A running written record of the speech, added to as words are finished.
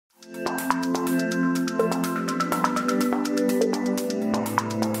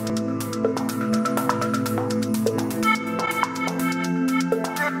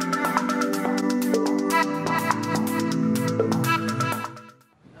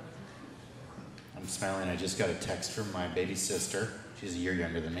smiling. I just got a text from my baby sister. She's a year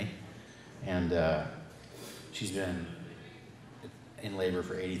younger than me. And she's been in labor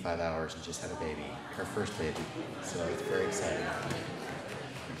for 85 hours and just had a baby, her first baby. So it's very exciting.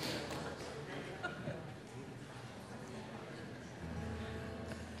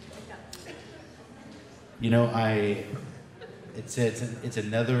 You know, it's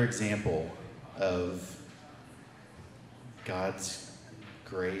another example of God's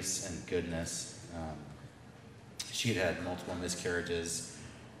grace and goodness. She had multiple miscarriages.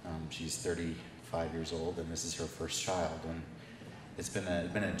 She's 35 years old, and this is her first child. And it's been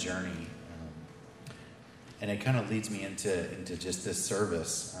a journey. And it kind of leads me into just this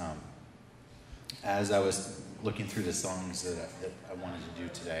service. As I was looking through the songs that I wanted to do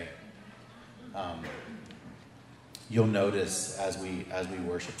today, you'll notice as we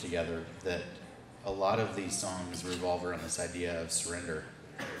worship together that a lot of these songs revolve around this idea of surrender.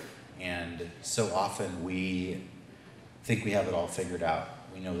 And so often we think we have it all figured out.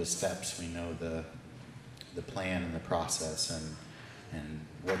 We know the steps, we know the plan and the process and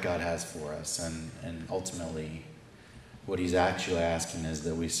what God has for us. And ultimately, what he's actually asking is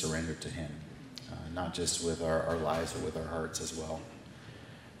that we surrender to him, not just with our lives, but with our hearts as well.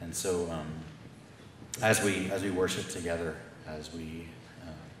 And so as we worship together, as we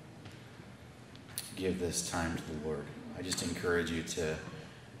give this time to the Lord, I just encourage you to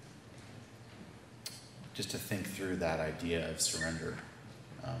think through that idea of surrender.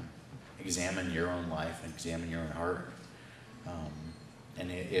 Examine your own life and examine your own heart. And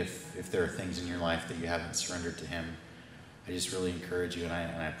if there are things in your life that you haven't surrendered to him, I just really encourage you, and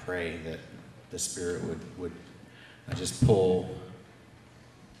I pray that the Spirit would just pull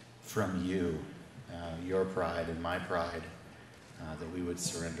from you your pride and my pride, that we would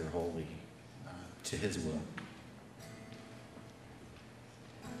surrender wholly to his will.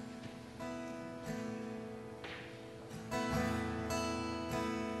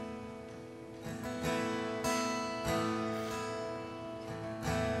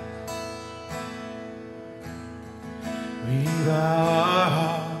 We bow our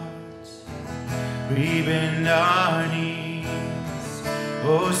hearts, we bend our knees.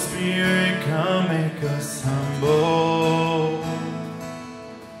 Oh Spirit, come make us humble.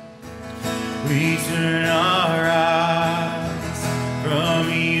 We turn our eyes from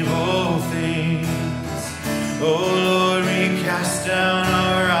evil things. Oh Lord, we cast down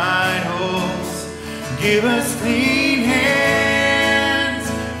our idols. Give us clean hands,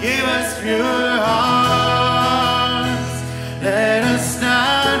 give us pure hearts. Let us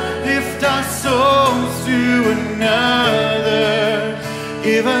not lift our souls to another.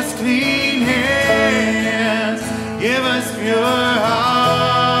 Give us clean hands, give us pure hearts.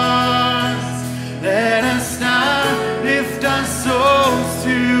 Let us not lift our souls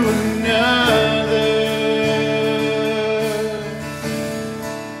to another.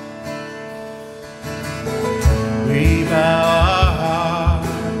 We bow our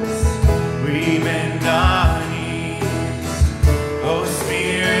hearts, we bend our knees. Oh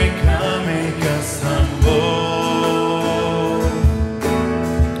Spirit, come make us humble.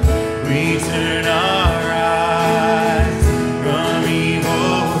 We turn our eyes from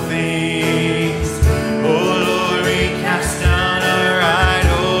evil things. Oh Lord, we cast down our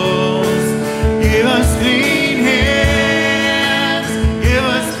idols.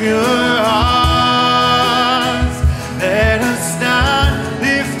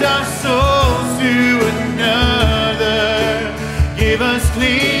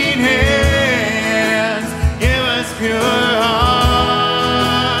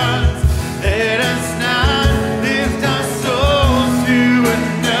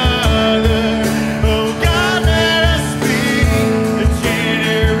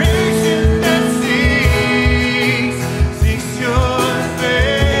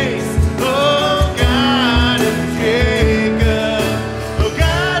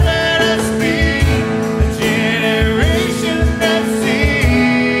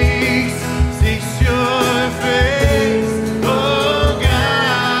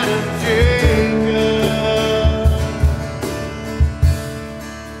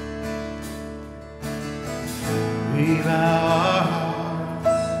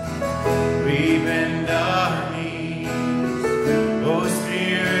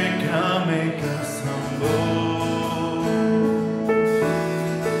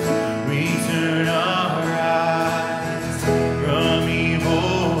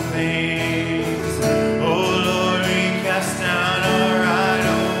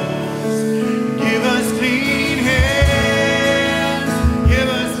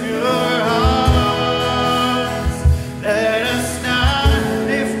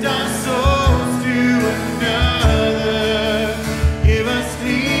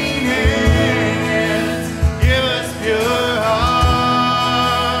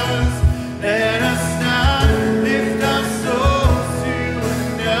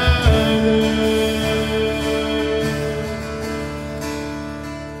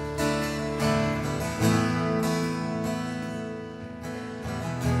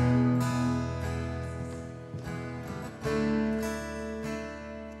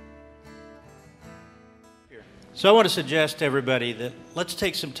 So I want to suggest to everybody that let's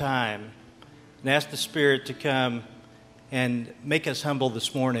take some time and ask the Spirit to come and make us humble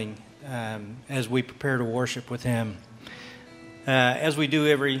this morning as we prepare to worship with Him. As we do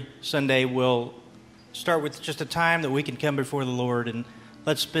every Sunday, we'll start with just a time that we can come before the Lord, and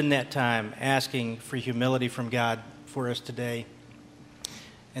let's spend that time asking for humility from God for us today.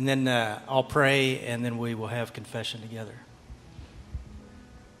 And then I'll pray, and then we will have confession together.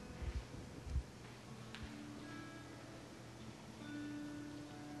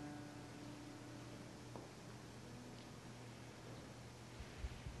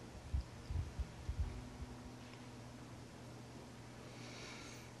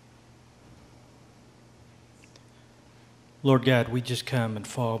 Lord God, we just come and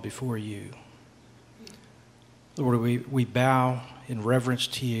fall before you. Lord, we bow in reverence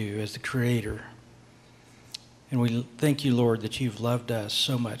to you as the Creator. And we thank you, Lord, that you've loved us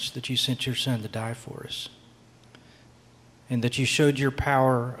so much that you sent your Son to die for us. And that you showed your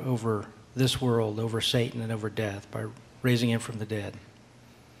power over this world, over Satan and over death by raising him from the dead.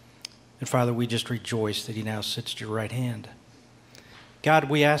 And Father, we just rejoice that he now sits at your right hand. God,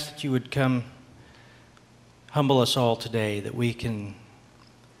 we ask that you would come humble us all today, that we can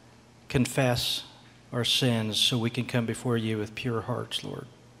confess our sins so we can come before you with pure hearts, Lord.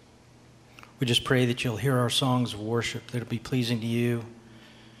 We just pray that you'll hear our songs of worship, that it'll be pleasing to you,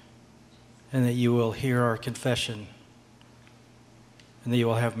 and that you will hear our confession, and that you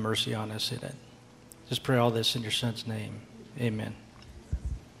will have mercy on us in it. Just pray all this in your Son's name. Amen.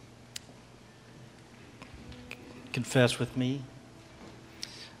 Confess with me.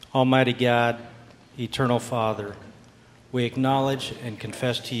 Almighty God, Eternal Father, we acknowledge and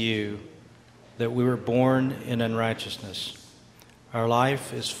confess to you that we were born in unrighteousness. Our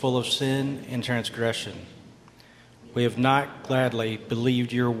life is full of sin and transgression. We have not gladly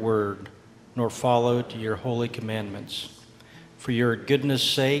believed your word, nor followed your holy commandments. For your goodness'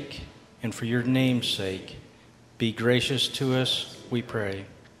 sake and for your name's sake, be gracious to us, we pray.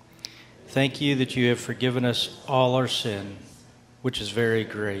 Thank you that you have forgiven us all our sin, which is very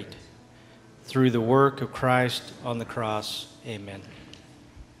great. Through the work of Christ on the cross, amen.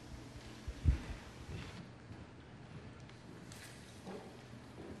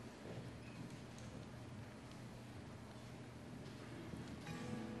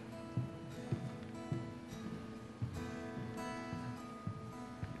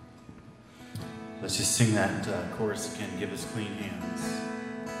 Let's just sing that chorus again. Give us clean hands.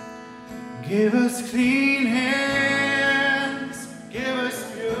 Give us clean hands, give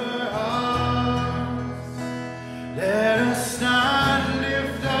us pure hearts. Let us not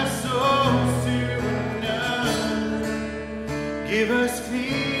lift our souls to another. Give us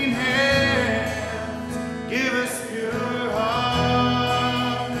clean hands, give us pure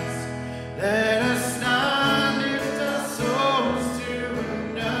hearts. Let us not lift our souls to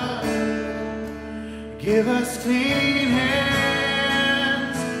another. Give us clean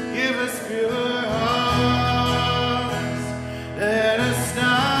hands, give us pure hearts. Let us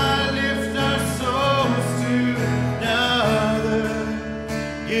not lift our souls to another.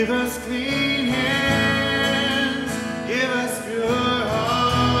 Give us clean hands, give us pure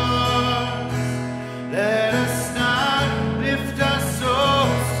hearts. Let us not lift our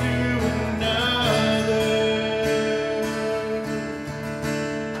souls to another.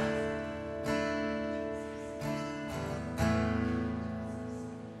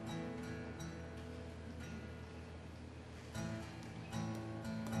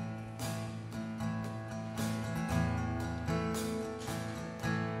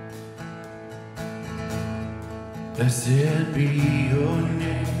 Blessed be your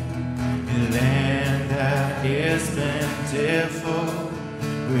name, in land that is plentiful,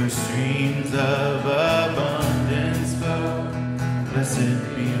 where streams of abundance flow. Blessed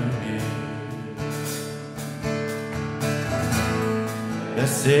be your name.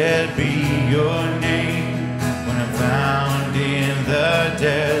 Blessed be your name, when I'm found in the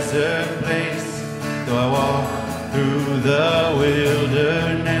desert place. Though I walk through the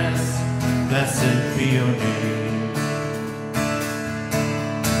wilderness, blessed be your name.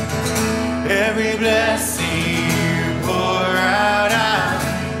 Every blessing you pour out, I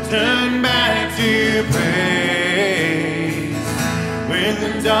turn back to praise. When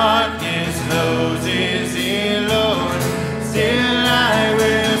the darkness closes in, Lord, still I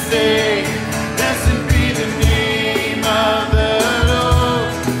will say, blessed be the name of the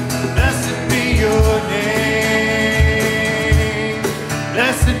Lord. Blessed be your name.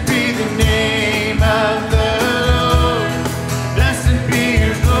 Blessed be the name of the Lord. Blessed be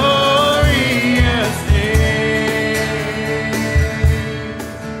your glorious name.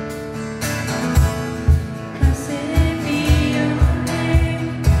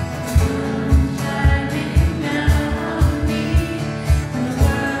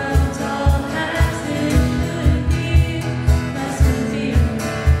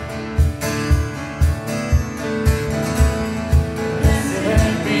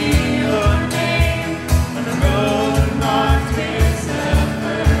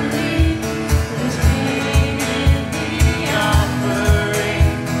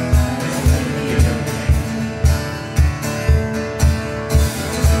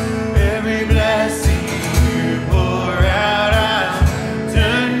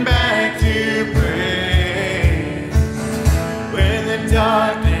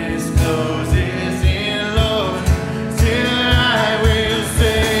 darkness closes in, Lord, still I will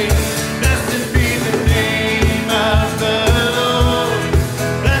say, blessed be the name of the Lord.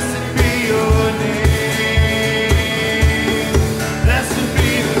 Blessed be your name. Blessed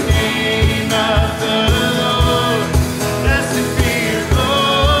be the name of the Lord. Blessed be your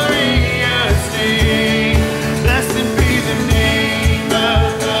glorious name. Blessed be the name of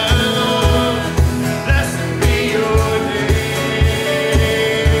the Lord. Blessed be your name.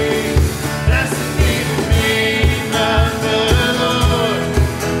 Blessed be the name of the Lord.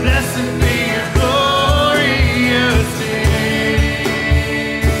 Blessed be your glorious name.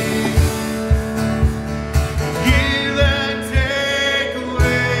 Give and take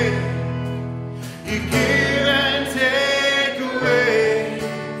away. You give and take away.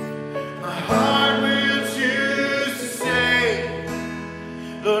 My heart will choose to say,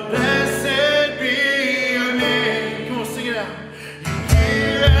 Lord, blessed be your name. Come on, sing it out. You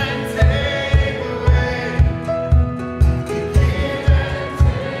give and take away. You give and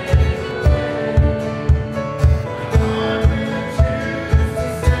take away. My heart will choose to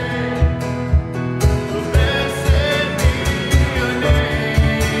say, Lord, blessed be your name.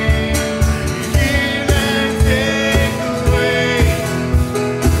 You give and take away.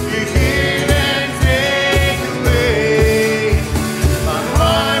 You give and take away. My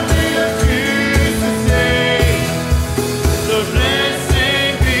heart will choose to say, Lord,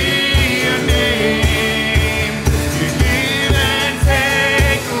 blessed be your name. You give and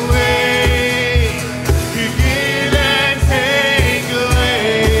take away. You give and take away.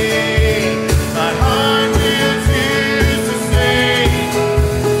 My heart will choose to say,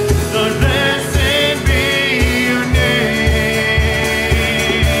 Lord, blessed be your name.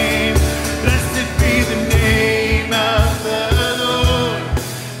 Blessed be the name of the Lord.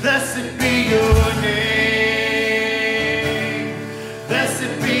 Blessed be your name.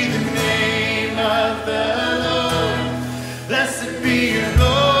 Blessed be the name of the Lord. Blessed be your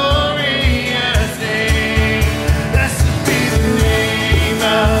glorious name. Blessed be the name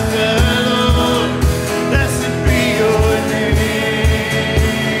of the Lord. Blessed be your name.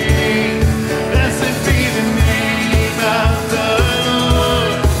 Blessed be the name of the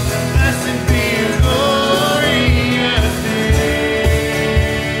Lord. Blessed be your glorious name.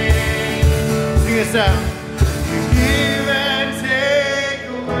 Sing this out. You give and take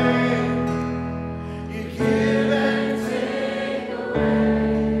away. You give and take away.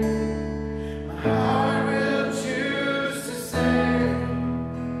 My heart will choose to say,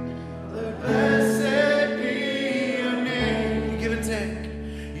 Lord, blessed be your name. You give and take.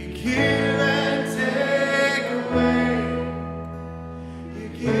 You give and take away. You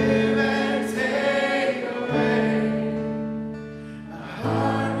give and take away. My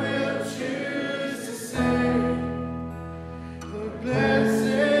heart will choose to say, Lord,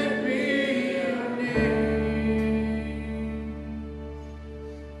 blessed be your name.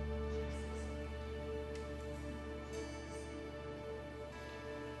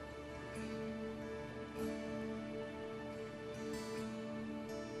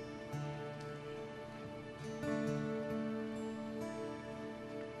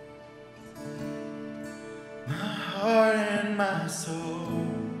 My heart and my soul,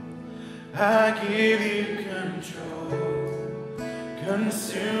 I give you control.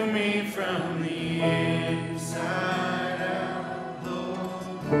 Consume me from the inside out,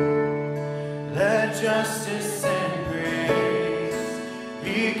 Lord. Let justice and grace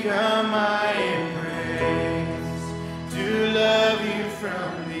become my embrace, to love you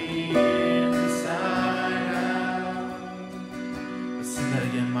from the inside out. Let's sing that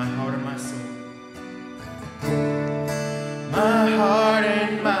again. My heart and my soul. My heart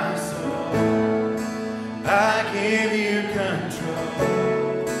and my soul, I give you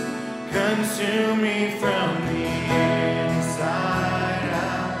control. Consume me from the inside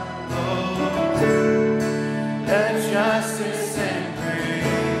out, Lord. Let justice and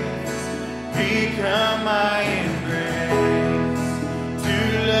grace become my embrace, to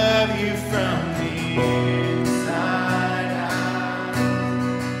love you from the inside out.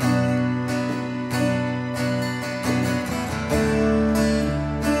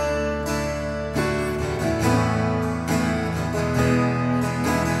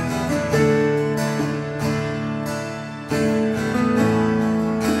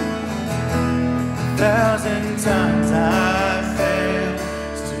 Thousand times I failed,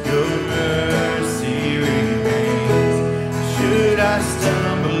 still your mercy remains. Should I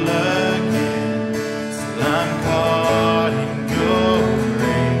stumble again, still I'm caught in your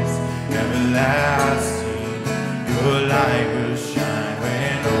grace. Everlasting, your light will shine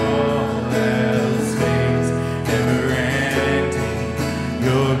when all else fades. Never ending,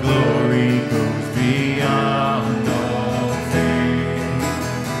 Your glory goes beyond all faith.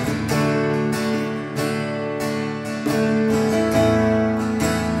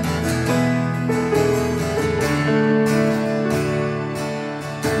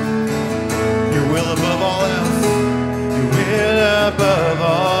 Your will above all else, your will above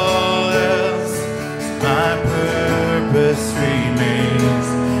all else. My purpose remains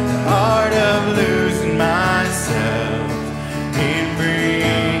the art of losing myself in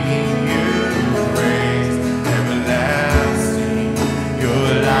bringing you praise. Everlasting, your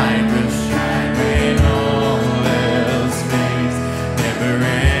light will shine when all else fades. Never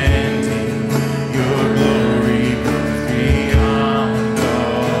ending, your glory goes beyond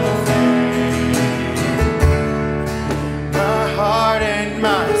all faith. My heart and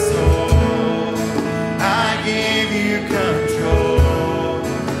my soul, I give you control.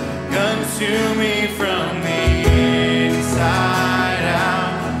 Consume me from the inside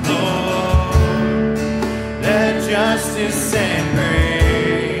out, Lord. Let justice and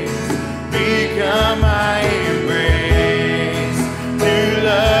grace become my embrace. To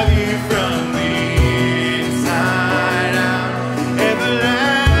love you from the inside out.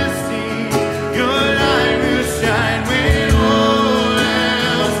 Everlasting, your light will shine when all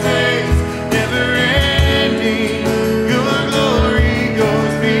else fades. Never ending, your glory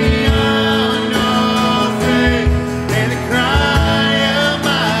goes beyond all faith. And the cry of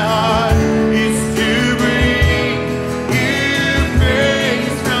my heart is to bring you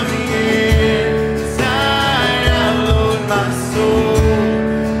praise from the inside out. Lord, my soul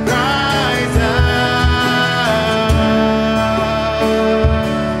cries out.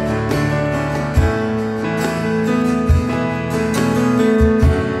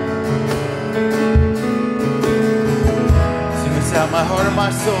 Sing this out, my heart and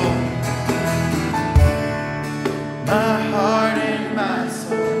my soul. My heart and my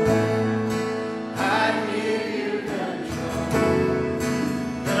soul, I give you control.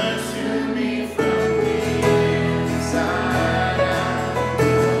 Consume me from the inside out.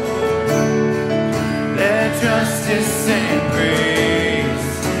 Let justice and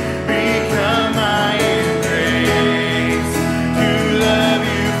grace become my embrace. To love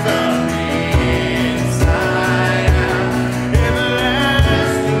you from the inside out.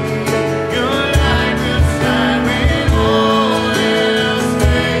 Everlasting, your light will shine when all else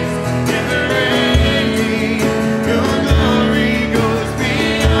fades. Never ending, your glory goes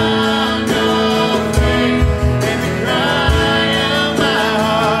beyond all faith. And the cry of my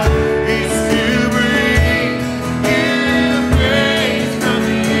heart is to bring you praise from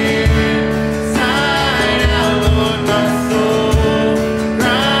the inside out. Lord, my soul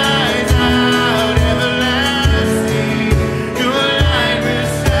cries out. Everlasting, your light will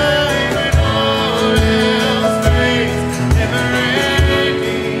shine when all else fades. Never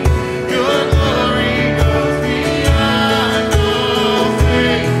ending, your glory goes beyond all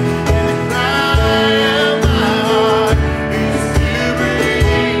faith. And the cry of my heart is to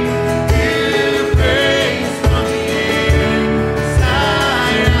bring you praise from the inside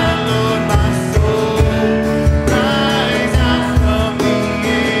out. Lord, my soul cries out from the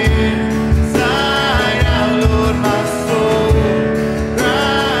inside out. Lord, my soul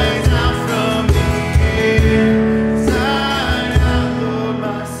cries out from the inside out. Lord,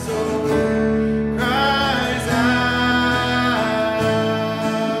 my soul cries out.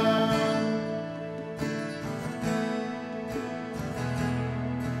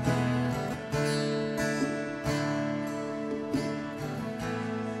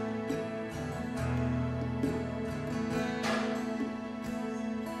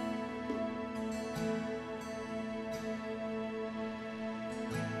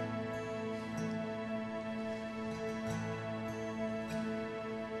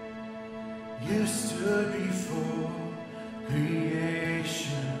 You stood before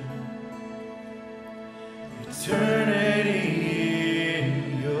creation, eternity in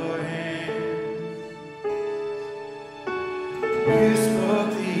your hands. You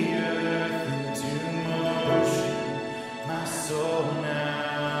spoke the earth into motion, my soul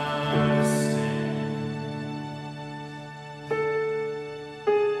now stands.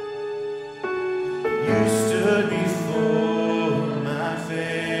 You stood before my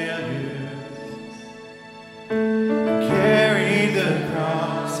failure, carried the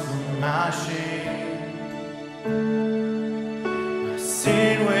cross for my shame. My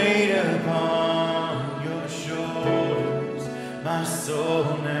sin weighed upon your shoulders, my soul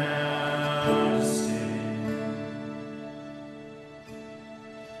now to stand.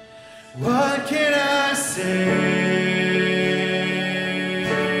 What can I say?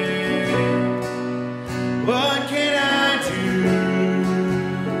 What can I do?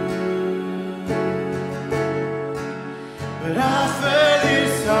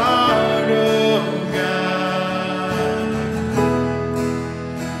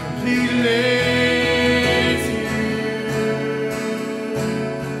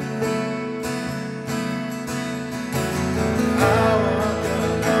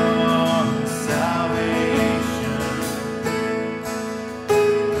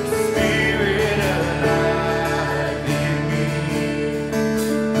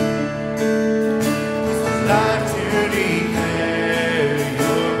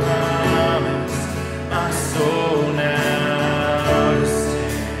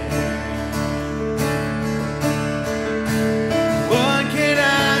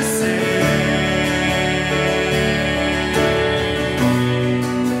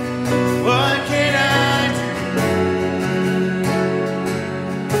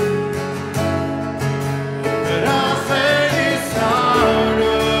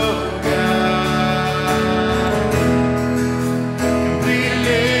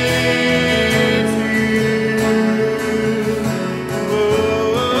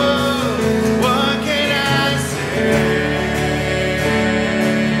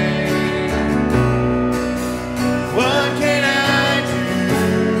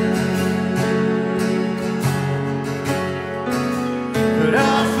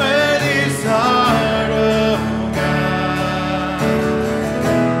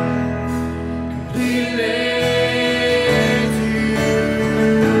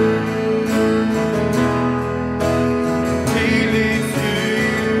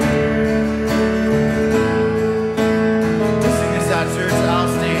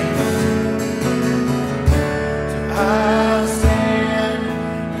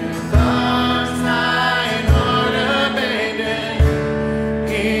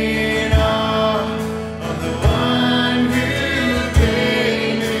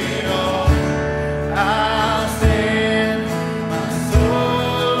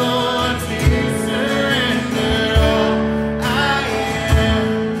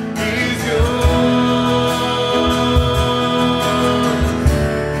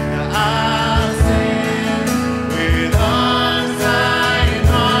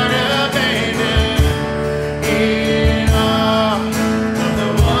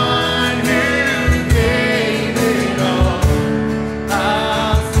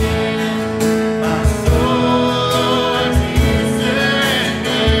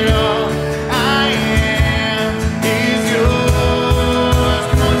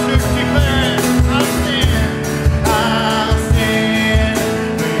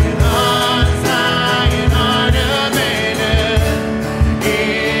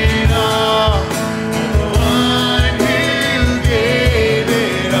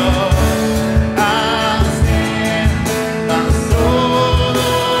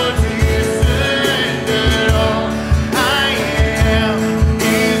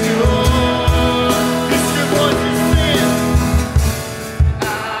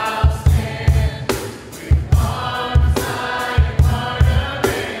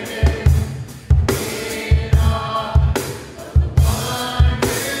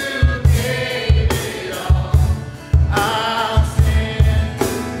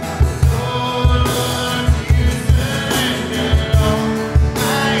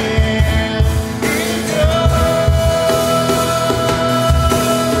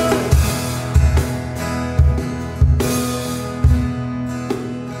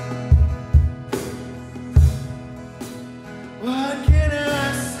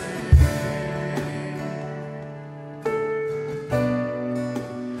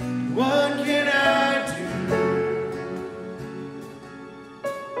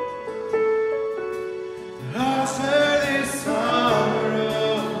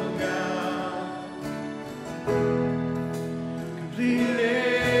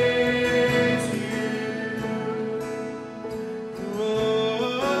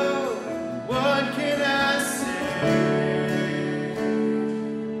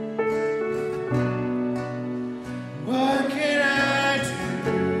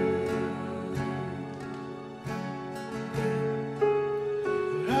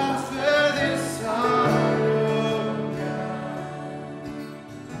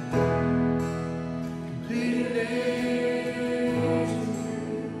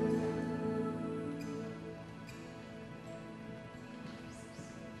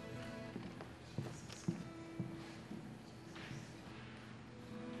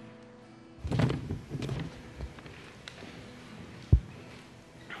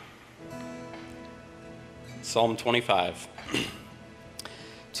 Psalm 25.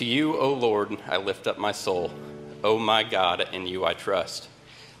 To you, O Lord, I lift up my soul. O my God, in you I trust.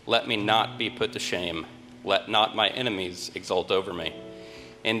 Let me not be put to shame. Let not my enemies exult over me.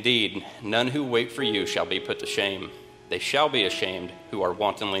 Indeed, none who wait for you shall be put to shame. They shall be ashamed who are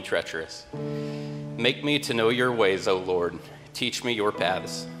wantonly treacherous. Make me to know your ways, O Lord. Teach me your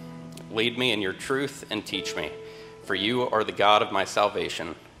paths. Lead me in your truth and teach me. For you are the God of my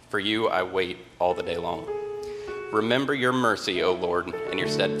salvation. For you I wait all the day long. Remember your mercy, O Lord, and your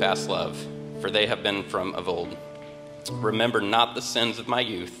steadfast love, for they have been from of old. Remember not the sins of my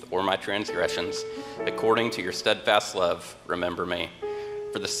youth or my transgressions. According to your steadfast love, remember me.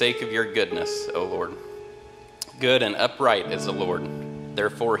 For the sake of your goodness, O Lord. Good and upright is the Lord.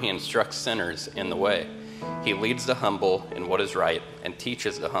 Therefore he instructs sinners in the way. He leads the humble in what is right and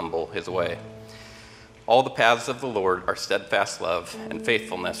teaches the humble his way. All the paths of the Lord are steadfast love and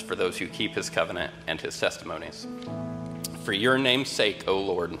faithfulness for those who keep his covenant and his testimonies. For your name's sake, O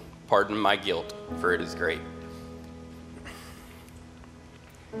Lord, pardon my guilt, for it is great.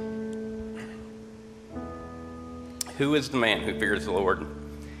 Who is the man who fears the Lord?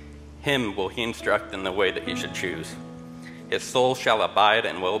 Him will he instruct in the way that he should choose. His soul shall abide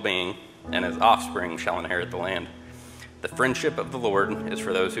in well-being, and his offspring shall inherit the land. The friendship of the Lord is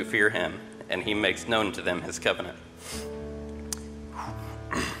for those who fear him, and he makes known to them his covenant.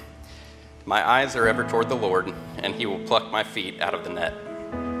 My eyes are ever toward the Lord, and he will pluck my feet out of the net.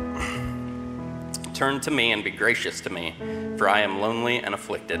 Turn to me and be gracious to me, for I am lonely and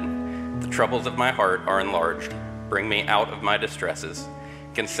afflicted. The troubles of my heart are enlarged. Bring me out of my distresses.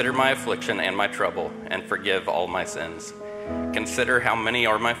 Consider my affliction and my trouble, and forgive all my sins. Consider how many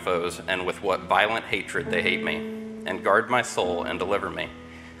are my foes, and with what violent hatred they hate me. And guard my soul and deliver me.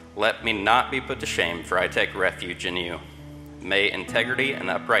 Let me not be put to shame, for I take refuge in you. May integrity and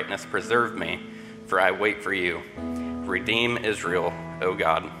uprightness preserve me, for I wait for you. Redeem Israel, O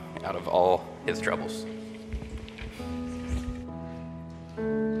God, out of all his troubles.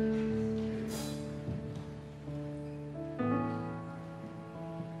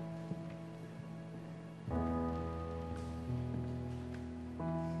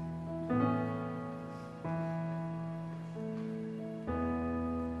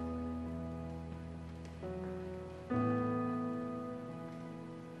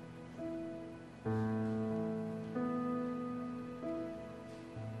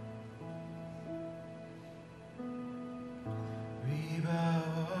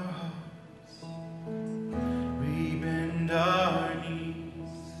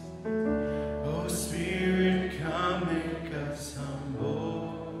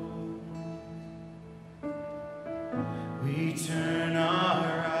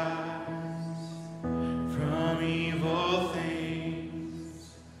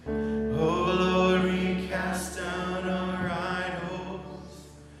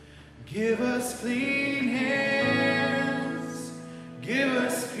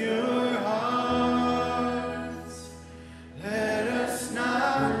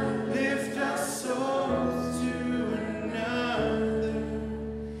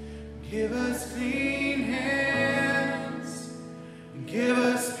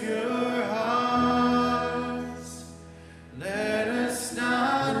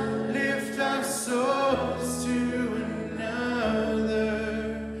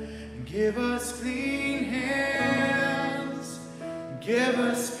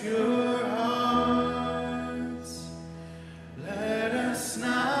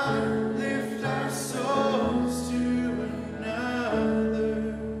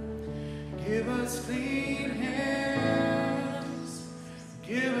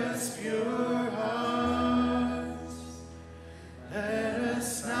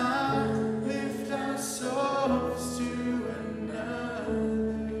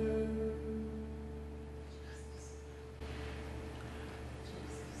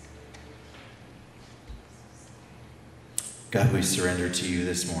 God, we surrender to you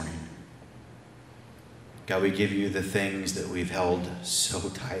this morning. God, we give you the things that we've held so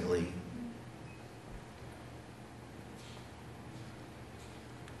tightly.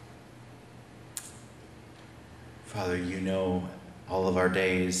 Father, you know all of our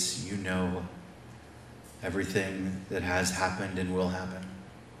days. You know everything that has happened and will happen.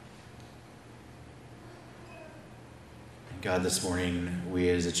 And God, this morning, we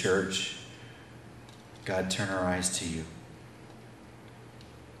as a church, God, turn our eyes to you.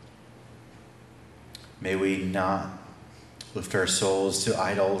 May we not lift our souls to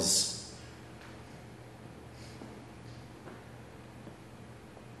idols.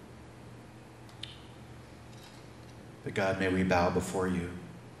 But God, may we bow before you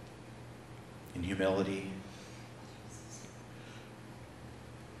in humility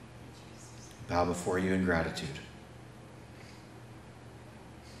bow before you in gratitude.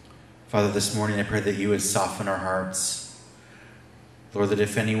 Father, this morning I pray that you would soften our hearts. Lord, that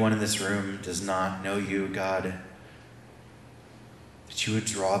if anyone in this room does not know you, God, that you would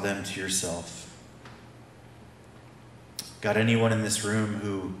draw them to yourself. God, anyone in this room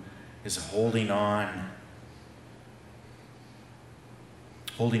who is holding on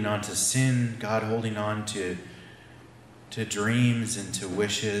to sin, God, holding on to dreams and to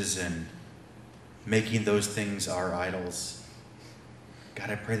wishes and making those things our idols. God,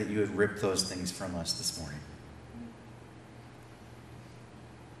 I pray that you would rip those things from us this morning.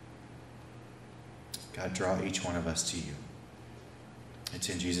 God, draw each one of us to you. It's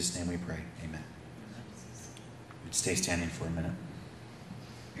in Jesus' name we pray. Amen. We'd stay standing for a minute.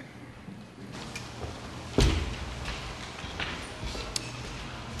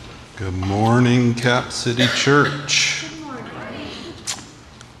 Good morning, Cap City Church. Good morning.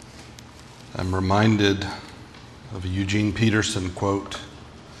 I'm reminded of a Eugene Peterson quote.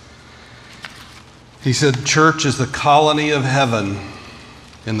 He said, "Church is the colony of heaven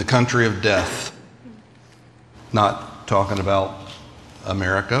in the country of death." Not talking about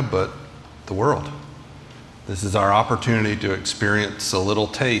America, but the world. This is our opportunity to experience a little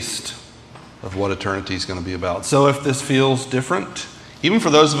taste of what eternity is going to be about. So if this feels different, even for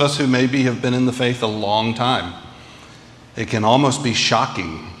those of us who maybe have been in the faith a long time, it can almost be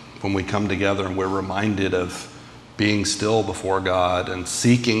shocking when we come together and we're reminded of being still before God and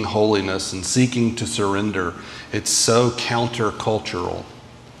seeking holiness and seeking to surrender. It's so countercultural,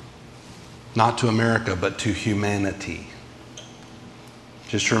 not to America, but to humanity.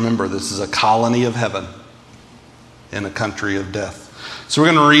 Just remember, this is a colony of heaven in a country of death. So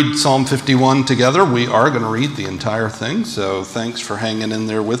we're going to read Psalm 51 together. We are going to read the entire thing, so thanks for hanging in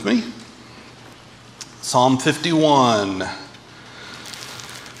there with me. Psalm 51,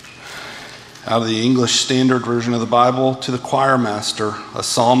 out of the English Standard Version of the Bible, to the choir master, a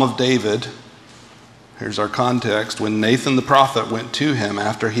psalm of David. Here's our context. When Nathan the prophet went to him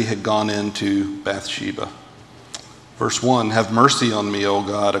after he had gone into Bathsheba. Verse 1, "Have mercy on me, O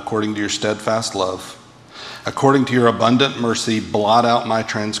God, according to your steadfast love. According to your abundant mercy, blot out my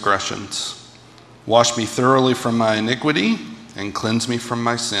transgressions. Wash me thoroughly from my iniquity and cleanse me from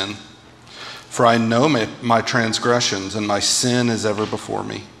my sin. For I know my transgressions, and my sin is ever before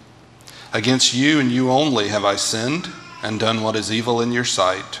me. Against you and you only have I sinned and done what is evil in your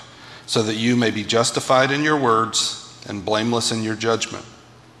sight, so that you may be justified in your words and blameless in your judgment.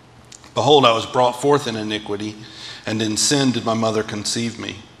 Behold, I was brought forth in iniquity, and in sin did my mother conceive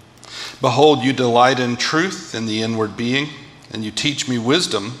me. Behold, you delight in truth in the inward being, and you teach me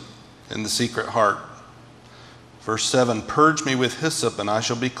wisdom in the secret heart." Verse 7, "Purge me with hyssop, and I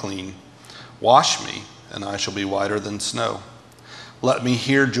shall be clean. Wash me, and I shall be whiter than snow. Let me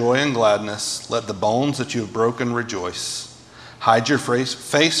hear joy and gladness. Let the bones that you have broken rejoice. Hide your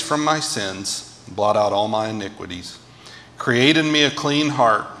face from my sins, and blot out all my iniquities. Create in me a clean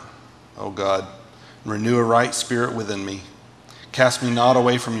heart, O God, and renew a right spirit within me. Cast me not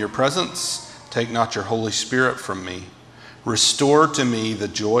away from your presence. Take not your Holy Spirit from me. Restore to me the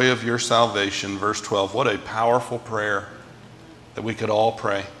joy of your salvation." Verse 12, what a powerful prayer that we could all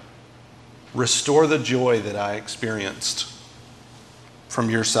pray. Restore the joy that I experienced from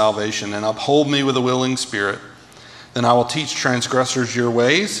your salvation, and uphold me with a willing spirit. Then I will teach transgressors your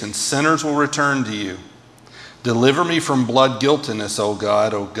ways, and sinners will return to you. Deliver me from blood guiltiness, O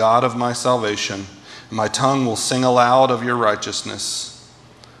God of my salvation. My tongue will sing aloud of your righteousness.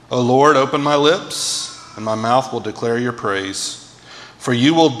 O Lord, open my lips, and my mouth will declare your praise. For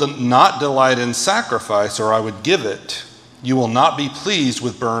you will not delight in sacrifice, or I would give it. You will not be pleased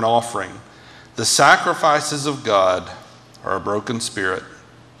with burnt offering. The sacrifices of God are a broken spirit.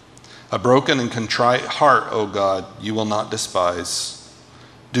 A broken and contrite heart, O God, you will not despise.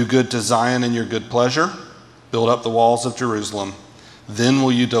 Do good to Zion in your good pleasure. Build up the walls of Jerusalem. Then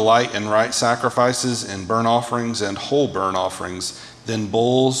will you delight in right sacrifices, in burnt offerings and whole burnt offerings. Then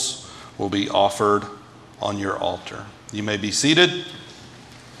bulls will be offered on your altar. You may be seated.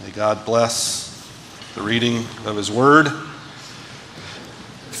 May God bless the reading of his word.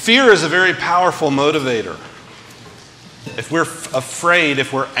 Fear is a very powerful motivator. If we're afraid,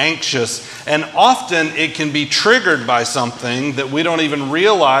 if we're anxious, and often it can be triggered by something that we don't even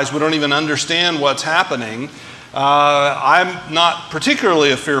realize, we don't even understand what's happening. I'm not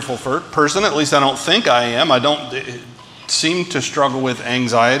particularly a fearful person, at least I don't think I am. I don't seem to struggle with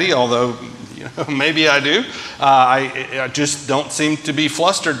anxiety, although maybe I do. I just don't seem to be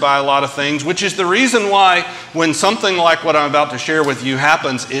flustered by a lot of things, which is the reason why when something like what I'm about to share with you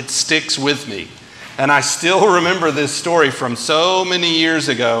happens, it sticks with me. And I still remember this story from so many years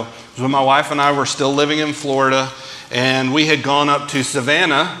ago It was when my wife and I were still living in Florida, and we had gone up to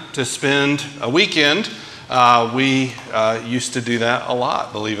Savannah to spend a weekend. We used to do that a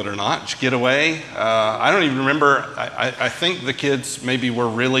lot, believe it or not. Just get away. I don't even remember. I think the kids maybe were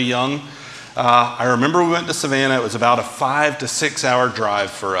really young. I remember we went to Savannah. It was about a 5 to 6 hour drive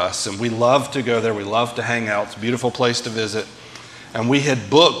for us, and we loved to go there. We loved to hang out. It's a beautiful place to visit. And we had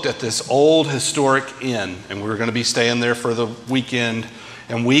booked at this old historic inn, and we were going to be staying there for the weekend.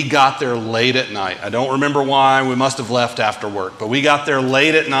 And we got there late at night. I don't remember why. We must have left after work, but we got there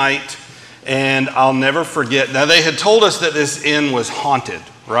late at night. And I'll never forget. Now, they had told us that this inn was haunted,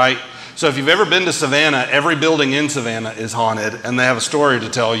 right? So if you've ever been to Savannah, every building in Savannah is haunted, and they have a story to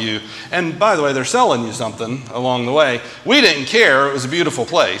tell you. And by the way, they're selling you something along the way. We didn't care. It was a beautiful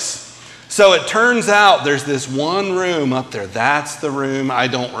place. So it turns out there's this one room up there. That's the room. I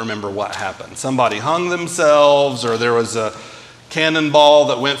don't remember what happened. Somebody hung themselves, or there was a cannonball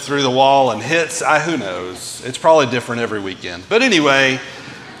that went through the wall and hits. Who knows? It's probably different every weekend. But anyway,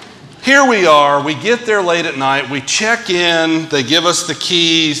 here we are. We get there late at night. We check in. They give us the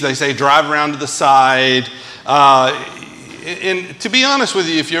keys. They say drive around to the side. And to be honest with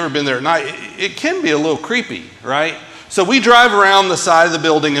you, if you've ever been there at night, it can be a little creepy, right? So we drive around the side of the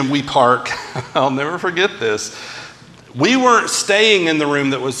building and we park. I'll never forget this. We weren't staying in the room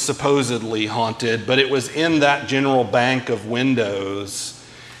that was supposedly haunted, but it was in that general bank of windows.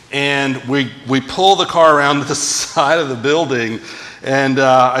 And we pull the car around to the side of the building, and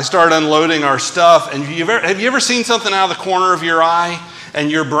I start unloading our stuff. And have you ever seen something out of the corner of your eye, and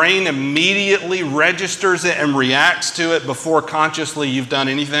your brain immediately registers it and reacts to it before consciously you've done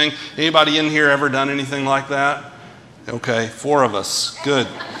anything? Anybody in here ever done anything like that? Okay, 4 of us. Good.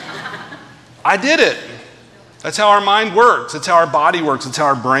 I did it. That's how our mind works. That's how our body works. That's how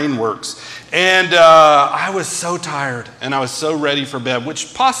our brain works. And I was so tired, and I was so ready for bed,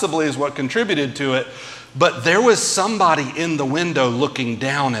 which possibly is what contributed to it. But there was somebody in the window looking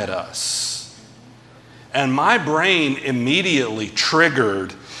down at us. And my brain immediately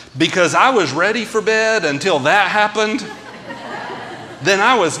triggered, because I was ready for bed until that happened. Then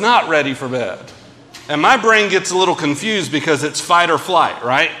I was not ready for bed. And my brain gets a little confused because it's fight or flight,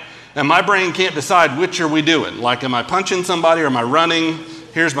 right? And my brain can't decide which are we doing. Like, am I punching somebody or am I running?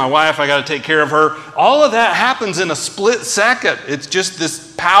 Here's my wife, I got to take care of her. All of that happens in a split second. It's just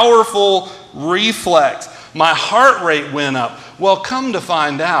this powerful reflex. My heart rate went up. Well, come to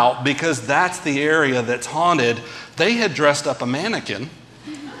find out, because that's the area that's haunted, they had dressed up a mannequin,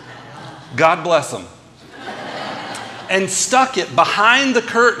 God bless them, and stuck it behind the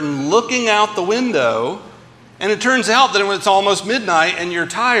curtain looking out the window. And it turns out that when it's almost midnight and you're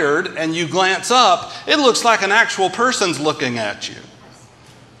tired and you glance up, it looks like an actual person's looking at you.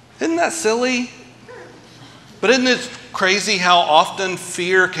 Isn't that silly? But isn't it crazy how often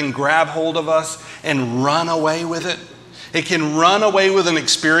fear can grab hold of us and run away with it? It can run away with an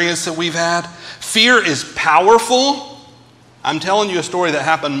experience that we've had. Fear is powerful. I'm telling you a story that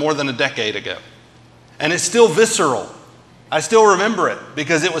happened more than a decade ago. And it's still visceral. I still remember it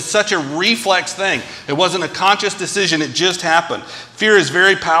because it was such a reflex thing. It wasn't a conscious decision. It just happened. Fear is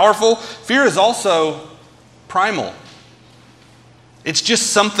very powerful. Fear is also primal. It's just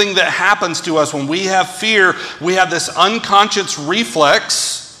something that happens to us. When we have fear, we have this unconscious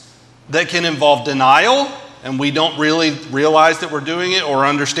reflex that can involve denial, and we don't really realize that we're doing it or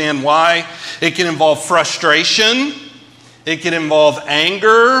understand why. It can involve frustration. It can involve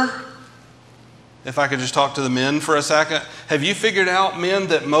anger. If I could just talk to the men for a second. Have you figured out, men,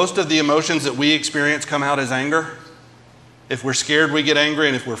 that most of the emotions that we experience come out as anger? If we're scared, we get angry,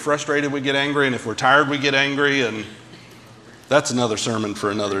 and if we're frustrated, we get angry, and if we're tired, we get angry, and that's another sermon for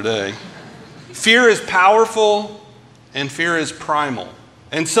another day. Fear is powerful, and fear is primal.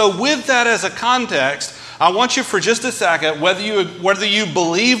 And so with that as a context, I want you for just a second, whether you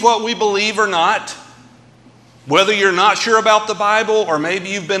believe what we believe or not, whether you're not sure about the Bible, or maybe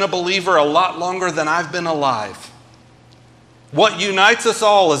you've been a believer a lot longer than I've been alive, what unites us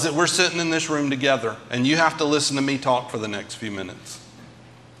all is that we're sitting in this room together, and you have to listen to me talk for the next few minutes.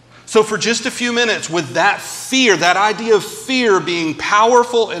 So for just a few minutes, with that fear, that idea of fear being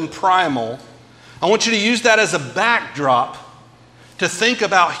powerful and primal, I want you to use that as a backdrop to think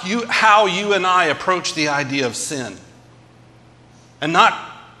about how you and I approach the idea of sin. And not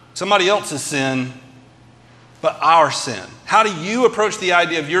somebody else's sin, but our sin. How do you approach the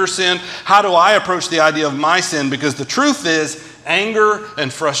idea of your sin? How do I approach the idea of my sin? Because the truth is, anger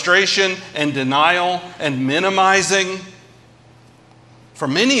and frustration and denial and minimizing, for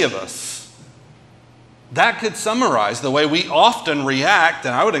many of us, that could summarize the way we often react,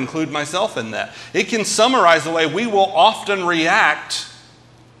 and I would include myself in that. It can summarize the way we will often react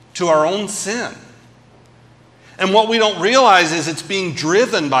to our own sin. And what we don't realize is it's being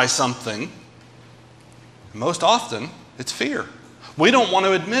driven by something. Most often, it's fear. We don't want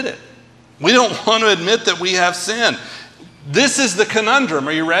to admit it. We don't want to admit that we have sin. This is the conundrum.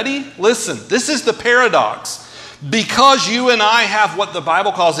 Are you ready? Listen, this is the paradox. Because you and I have what the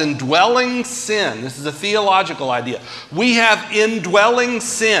Bible calls indwelling sin. This is a theological idea. We have indwelling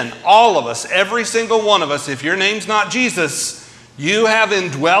sin. All of us, every single one of us. If your name's not Jesus, you have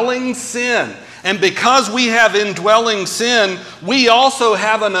indwelling sin. And because we have indwelling sin, we also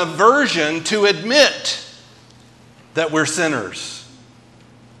have an aversion to admit that we're sinners.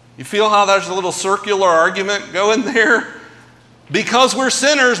 You feel how there's a little circular argument going there? Because we're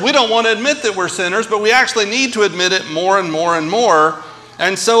sinners, we don't want to admit that we're sinners, but we actually need to admit it more and more and more.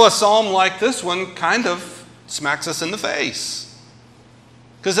 And so a psalm like this one kind of smacks us in the face.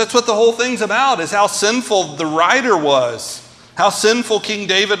 Because that's what the whole thing's about, is how sinful the writer was, how sinful King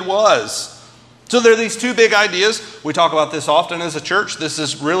David was. So there are these two big ideas. We talk about this often as a church. This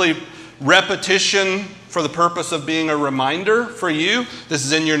is really repetition for the purpose of being a reminder for you. This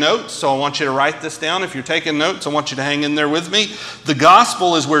is in your notes, so I want you to write this down. If you're taking notes, I want you to hang in there with me. The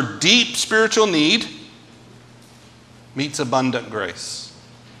gospel is where deep spiritual need meets abundant grace.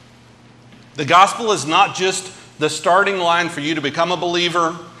 The gospel is not just the starting line for you to become a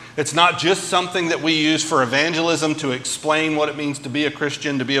believer. It's not just something that we use for evangelism to explain what it means to be a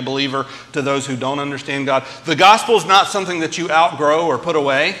Christian, to be a believer to those who don't understand God. The gospel is not something that you outgrow or put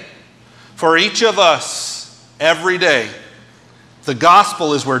away. For each of us, every day, the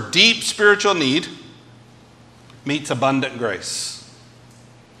gospel is where deep spiritual need meets abundant grace.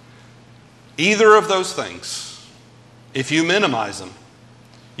 Either of those things, if you minimize them,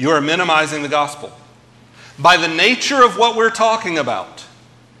 you are minimizing the gospel. By the nature of what we're talking about,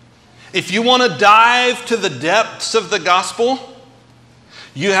 if you want to dive to the depths of the gospel,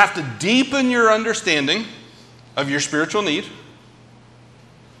 you have to deepen your understanding of your spiritual need,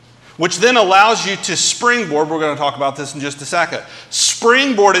 which then allows you to springboard, we're going to talk about this in just a second,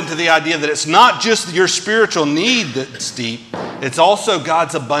 springboard into the idea that it's not just your spiritual need that's deep, it's also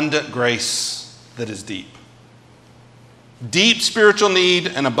God's abundant grace that is deep. Deep spiritual need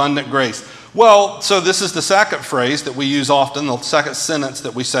and abundant grace. Well, so this is the second phrase that we use often, the second sentence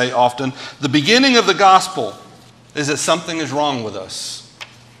that we say often. The beginning of the gospel is that something is wrong with us.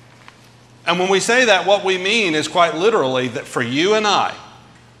 And when we say that, what we mean is quite literally that for you and I,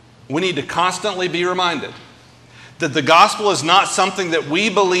 we need to constantly be reminded that the gospel is not something that we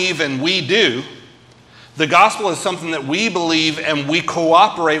believe and we do. The gospel is something that we believe and we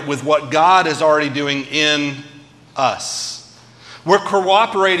cooperate with what God is already doing in us. We're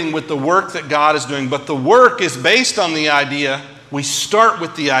cooperating with the work that God is doing, but the work is based on the idea, we start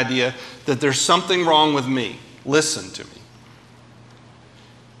with the idea that there's something wrong with me. Listen to me.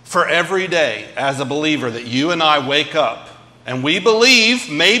 For every day as a believer that you and I wake up, and we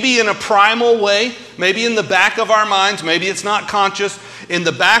believe, maybe in a primal way, maybe in the back of our minds, maybe it's not conscious, in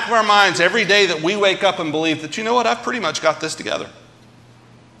the back of our minds every day that we wake up and believe that, you know what, I've pretty much got this together.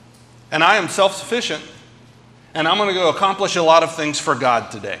 And I am self-sufficient, and I'm going to go accomplish a lot of things for God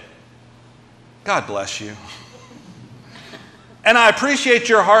today. God bless you. And I appreciate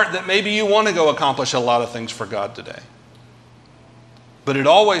your heart that maybe you want to go accomplish a lot of things for God today. But it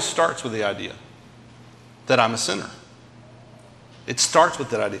always starts with the idea that I'm a sinner. It starts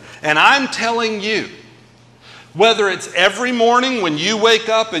with that idea. And I'm telling you, whether it's every morning when you wake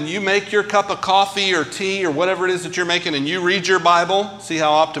up and you make your cup of coffee or tea or whatever it is that you're making and you read your Bible, see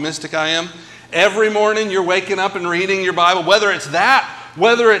how optimistic I am? Every morning you're waking up and reading your Bible, whether it's that,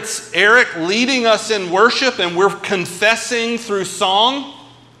 whether it's Eric leading us in worship and we're confessing through song.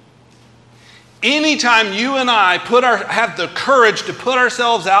 Anytime you and I have the courage to put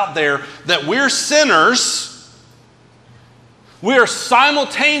ourselves out there that we're sinners, we are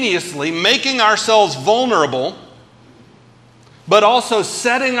simultaneously making ourselves vulnerable, but also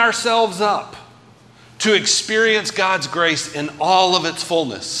setting ourselves up to experience God's grace in all of its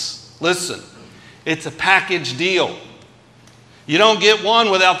fullness. Listen, it's a package deal. You don't get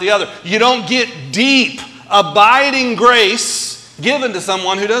one without the other. You don't get deep, abiding grace given to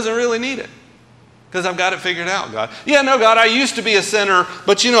someone who doesn't really need it. Because I've got it figured out, God. Yeah, no, God, I used to be a sinner,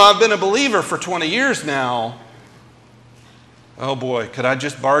 but you know, I've been a believer for 20 years now. Oh boy, could I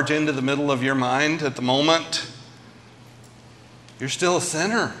just barge into the middle of your mind at the moment? You're still a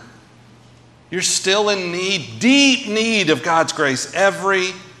sinner. You're still in need, deep need of God's grace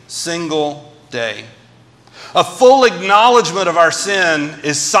every single day. A full acknowledgement of our sin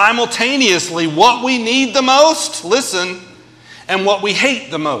is simultaneously what we need the most, listen, and what we hate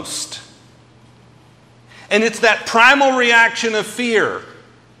the most. And it's that primal reaction of fear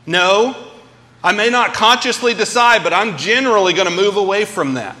No, I may not consciously decide, but I'm generally going to move away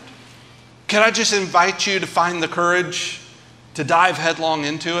from that. Can I just invite you to find the courage to dive headlong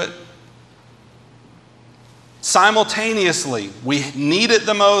into it? Simultaneously, we need it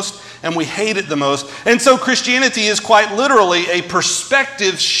the most and we hate it the most. And so Christianity is quite literally a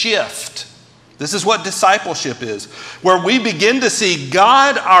perspective shift. This is what discipleship is, where we begin to see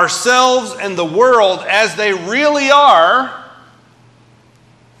God, ourselves, and the world as they really are,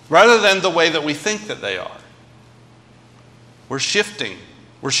 rather than the way that we think that they are. We're shifting.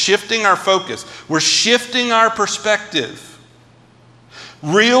 We're shifting our focus. We're shifting our perspective.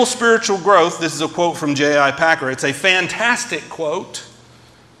 Real spiritual growth, this is a quote from J.I. Packer. It's a fantastic quote.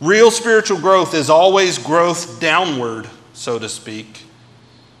 Real spiritual growth is always growth downward, so to speak,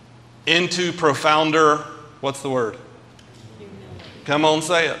 into profounder, what's the word? Humility. Come on,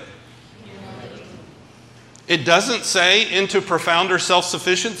 say it. Humility. It doesn't say into profounder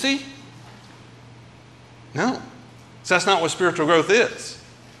self-sufficiency. No. So that's not what spiritual growth is.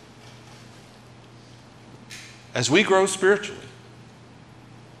 As we grow spiritually,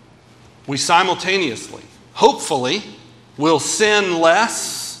 we simultaneously, hopefully, will sin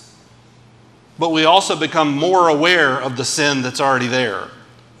less, but we also become more aware of the sin that's already there.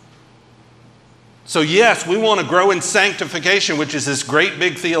 So yes, we want to grow in sanctification, which is this great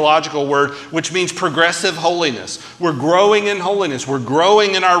big theological word, which means progressive holiness. We're growing in holiness. We're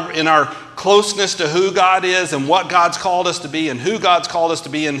growing in our closeness to who God is and what God's called us to be and who God's called us to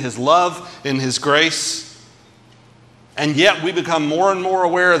be in His love, in His grace. And yet we become more and more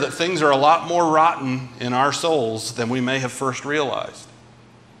aware that things are a lot more rotten in our souls than we may have first realized.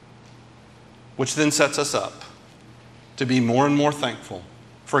 Which then sets us up to be more and more thankful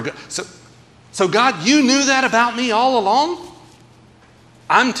for God. So God, you knew that about me all along?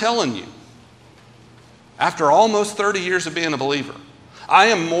 I'm telling you, after almost 30 years of being a believer, I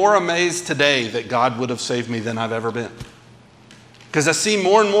am more amazed today that God would have saved me than I've ever been. Because I see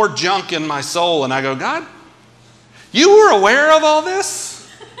more and more junk in my soul and I go, God, you were aware of all this?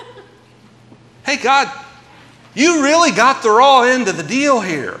 Hey, God, you really got the raw end of the deal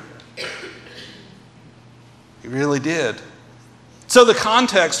here. You really did. So the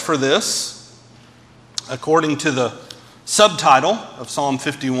context for this, according to the subtitle of Psalm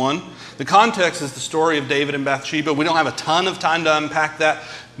 51, the context is the story of David and Bathsheba. We don't have a ton of time to unpack that.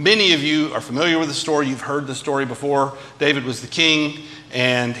 Many of you are familiar with the story. You've heard the story before. David was the king,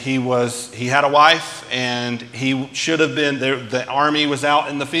 and he had a wife, and he should have been there. The army was out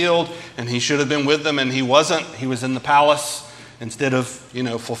in the field, and he should have been with them, and he wasn't. He was in the palace instead of,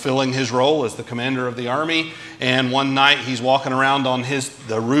 fulfilling his role as the commander of the army. And one night he's walking around on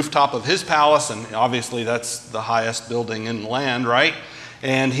the rooftop of his palace, and obviously that's the highest building in the land, right?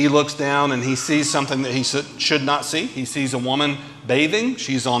 And he looks down and he sees something that he should not see. He sees a woman bathing.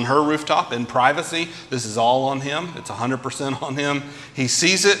 She's on her rooftop in privacy. This is all on him. It's 100% on him. He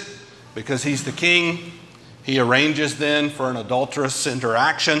sees it because he's the king. He arranges then for an adulterous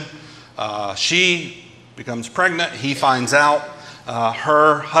interaction. She becomes pregnant. He finds out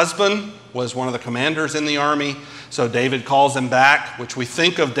her husband was one of the commanders in the army. So David calls him back, which we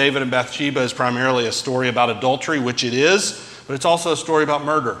think of David and Bathsheba as primarily a story about adultery, which it is. But it's also a story about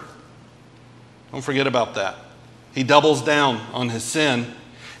murder. Don't forget about that. He doubles down on his sin,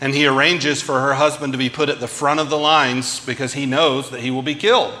 and he arranges for her husband to be put at the front of the lines because he knows that he will be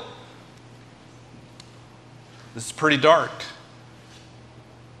killed. This is pretty dark.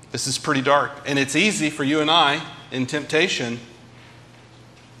 This is pretty dark. And it's easy for you and I in temptation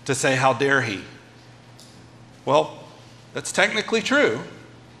to say, how dare he? Well, that's technically true,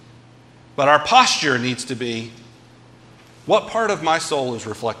 but our posture needs to be, what part of my soul is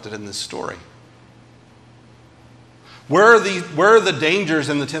reflected in this story? Where are the dangers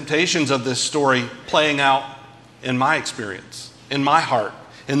and the temptations of this story playing out in my experience, in my heart,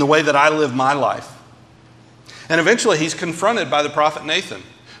 in the way that I live my life? And eventually he's confronted by the prophet Nathan,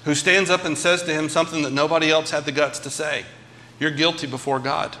 who stands up and says to him something that nobody else had the guts to say. You're guilty before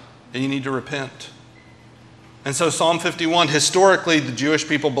God, and you need to repent. And so Psalm 51, historically, the Jewish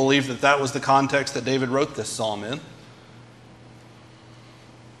people believed that that was the context that David wrote this psalm in.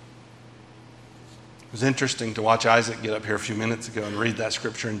 It was interesting to watch Isaac get up here a few minutes ago and read that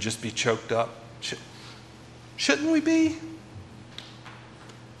scripture and just be choked up. Shouldn't we be?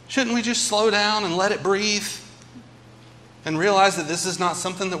 Shouldn't we just slow down and let it breathe and realize that this is not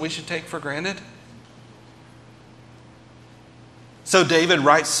something that we should take for granted? So David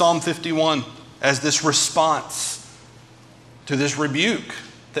writes Psalm 51 as this response to this rebuke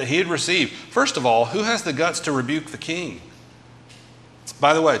that he had received. First of all, who has the guts to rebuke the king?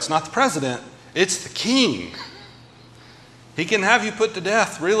 By the way, it's not the president. It's the king. He can have you put to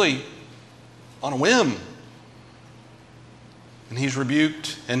death, really, on a whim. And he's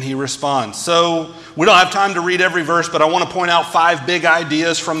rebuked and he responds. So we don't have time to read every verse, but I want to point out 5 big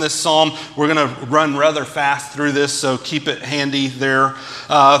ideas from this psalm. We're going to run rather fast through this, so keep it handy there.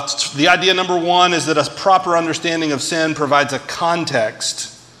 The idea number 1 is that a proper understanding of sin provides a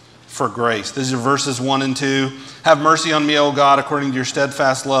context for grace. These are verses 1 and 2. Have mercy on me, O God, according to your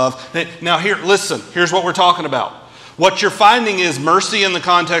steadfast love. Now here, listen, here's what we're talking about. What you're finding is mercy in the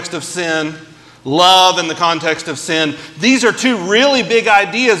context of sin, love in the context of sin. These are 2 really big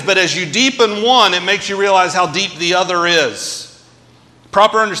ideas, but as you deepen one, it makes you realize how deep the other is.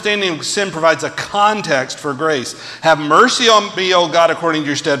 Proper understanding of sin provides a context for grace. Have mercy on me, O God, according to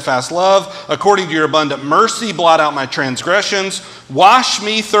your steadfast love. According to your abundant mercy, blot out my transgressions. Wash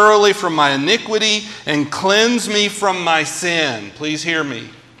me thoroughly from my iniquity and cleanse me from my sin. Please hear me.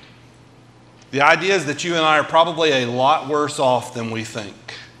 The idea is that you and I are probably a lot worse off than we think.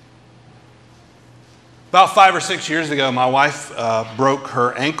 About 5 or 6 years ago, my wife broke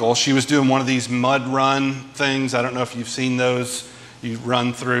her ankle. She was doing one of these mud run things. I don't know if you've seen those. You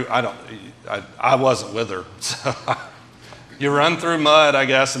run through, I wasn't with her. So you run through mud, I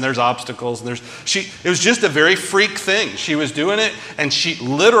guess, and there's obstacles. And it was just a very freak thing. She was doing it, and she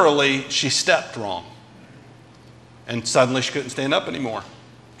stepped wrong. And suddenly she couldn't stand up anymore.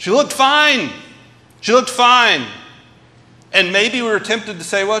 She looked fine. She looked fine. And maybe we were tempted to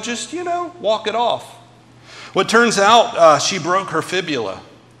say, well, just, walk it off. Well, it turns out she broke her fibula.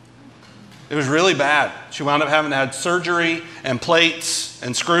 It was really bad. She wound up having to have surgery and plates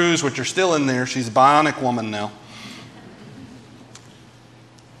and screws, which are still in there. She's a bionic woman now.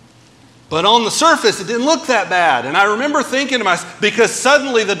 But on the surface, it didn't look that bad. And I remember thinking to myself, because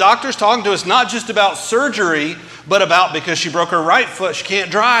suddenly the doctor's talking to us not just about surgery, but about because she broke her right foot, she can't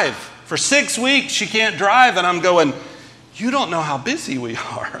drive. For 6 weeks, she can't drive. And I'm going, you don't know how busy we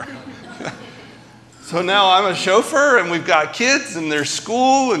are. So now I'm a chauffeur and we've got kids and there's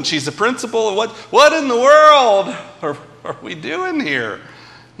school and she's a principal. And what in the world are we doing here?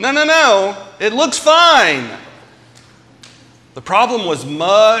 No. It looks fine. The problem was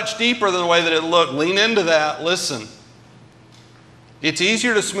much deeper than the way that it looked. Lean into that. Listen. It's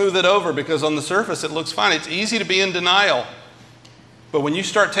easier to smooth it over because on the surface it looks fine. It's easy to be in denial. But when you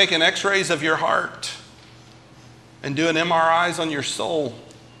start taking x-rays of your heart and doing MRIs on your soul,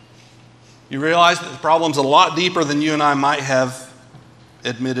 you realize that the problem's a lot deeper than you and I might have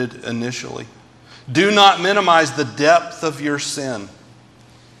admitted initially. Do not minimize the depth of your sin.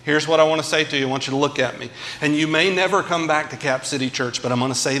 Here's what I want to say to you. I want you to look at me. And you may never come back to Cap City Church, but I'm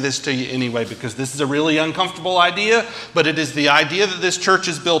going to say this to you anyway because this is a really uncomfortable idea, but it is the idea that this church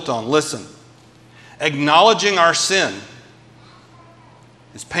is built on. Listen, acknowledging our sin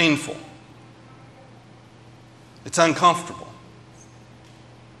is painful. It's uncomfortable.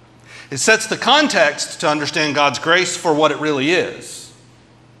 It sets the context to understand God's grace for what it really is.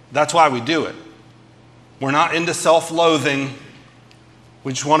 That's why we do it. We're not into self-loathing.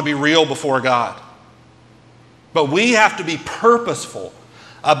 We just want to be real before God. But we have to be purposeful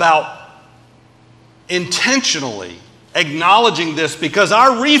about intentionally acknowledging this because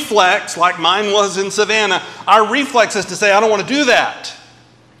our reflex, like mine was in Savannah, our reflex is to say, I don't want to do that.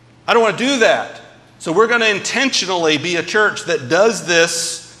 I don't want to do that. So we're going to intentionally be a church that does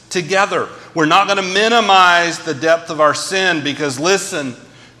this together. We're not going to minimize the depth of our sin because, listen,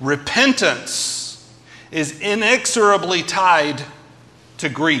 repentance is inexorably tied to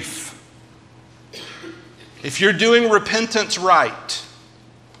grief. If you're doing repentance right,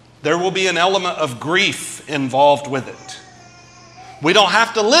 there will be an element of grief involved with it. We don't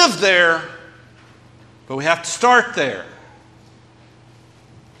have to live there, but we have to start there.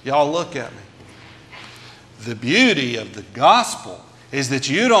 Y'all look at me. The beauty of the gospel is that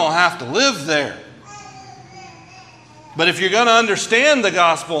you don't have to live there. But if you're going to understand the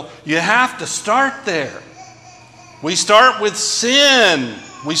gospel, you have to start there. We start with sin.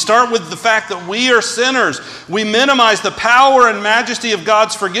 We start with the fact that we are sinners. We minimize the power and majesty of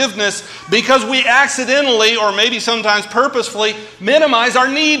God's forgiveness because we accidentally, or maybe sometimes purposefully, minimize our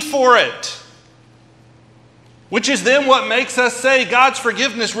need for it. Which is then what makes us say God's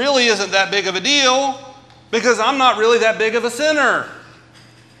forgiveness really isn't that big of a deal because I'm not really that big of a sinner.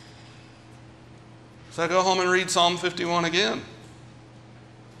 So I go home and read Psalm 51 again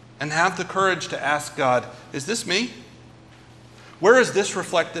and have the courage to ask God, is this me? Where is this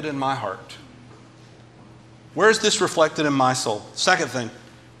reflected in my heart? Where is this reflected in my soul? Second thing,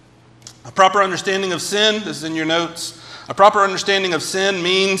 a proper understanding of sin, this is in your notes, a proper understanding of sin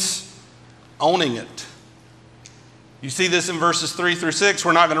means owning it. You see this in verses 3 through 6.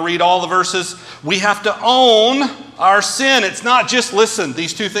 We're not going to read all the verses. We have to own our sin. It's not just, listen,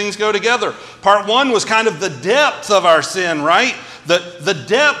 these two things go together. Part 1 was kind of the depth of our sin, right? The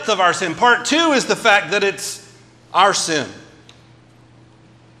depth of our sin. Part 2 is the fact that it's our sin.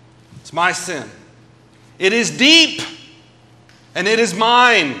 It's my sin. It is deep, and it is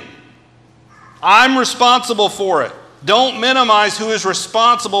mine. I'm responsible for it. Don't minimize who is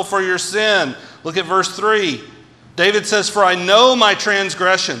responsible for your sin. Look at verse 3. David says, "For I know my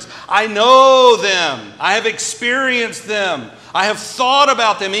transgressions. I know them. I have experienced them. I have thought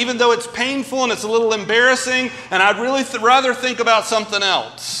about them, even though it's painful and it's a little embarrassing, and I'd really rather think about something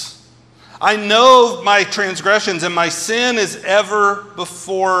else. I know my transgressions, and my sin is ever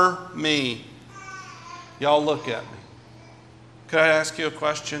before me." Y'all look at me. Could I ask you a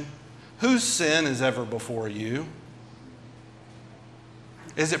question? Whose sin is ever before you?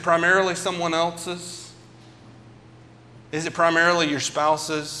 Is it primarily someone else's? Is it primarily your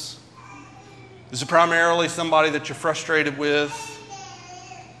spouse's? Is it primarily somebody that you're frustrated with?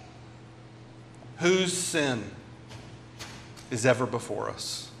 Whose sin is ever before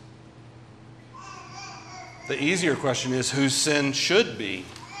us? The easier question is, whose sin should be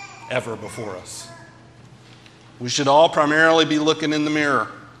ever before us? We should all primarily be looking in the mirror.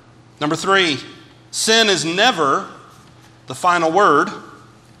 Number 3, sin is never the final word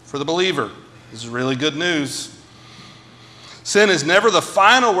for the believer. This is really good news. Sin is never the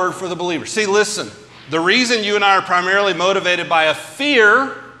final word for the believer. See, listen, the reason you and I are primarily motivated by a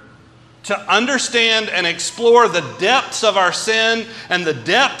fear to understand and explore the depths of our sin and the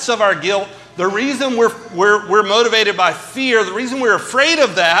depths of our guilt, the reason we're motivated by fear, the reason we're afraid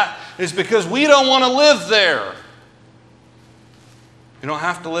of that is because we don't want to live there. You don't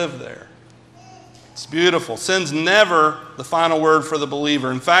have to live there. It's beautiful. Sin's never the final word for the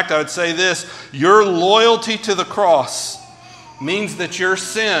believer. In fact, I would say this: your loyalty to the cross means that your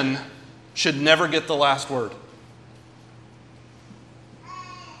sin should never get the last word.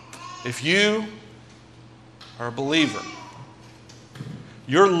 If you are a believer,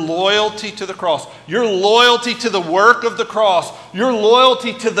 your loyalty to the cross, your loyalty to the work of the cross, your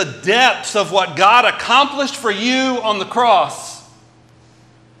loyalty to the depths of what God accomplished for you on the cross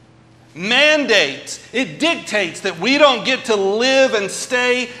mandates, it dictates that we don't get to live and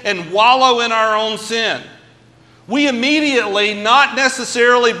stay and wallow in our own sin. We immediately, not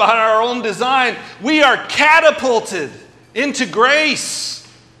necessarily by our own design, we are catapulted into grace.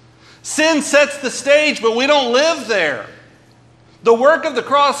 Sin sets the stage, but we don't live there. The work of the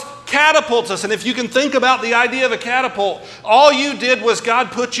cross catapults us. And if you can think about the idea of a catapult, all you did was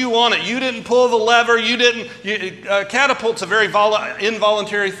God put you on it. You didn't pull the lever. Catapult's a very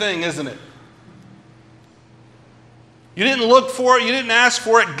involuntary thing, isn't it? You didn't look for it. You didn't ask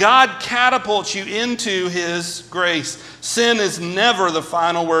for it. God catapults you into His grace. Sin is never the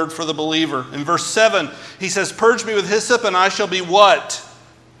final word for the believer. In verse 7, he says, "Purge me with hyssop and I shall be" what?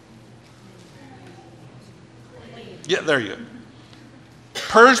 Yeah, there you go.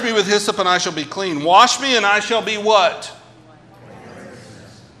 "Purge me with hyssop and I shall be clean. Wash me and I shall be" what?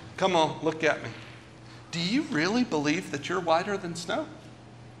 Come on, look at me. Do you really believe that you're whiter than snow?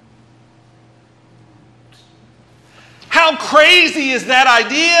 How crazy is that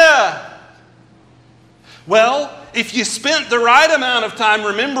idea? Well, if you spent the right amount of time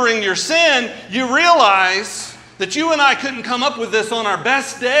remembering your sin, you realize that you and I couldn't come up with this on our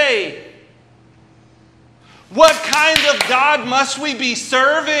best day. What kind of God must we be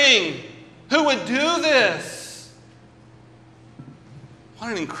serving? Who would do this?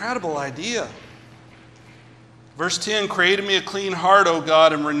 What an incredible idea. Verse 10, "Create in me a clean heart, O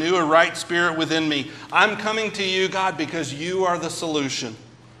God, and renew a right spirit within me." I'm coming to you, God, because you are the solution.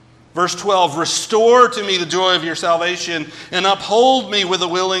 Verse 12, "Restore to me the joy of your salvation and uphold me with a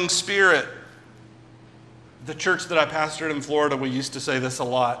willing spirit." The church that I pastored in Florida, we used to say this a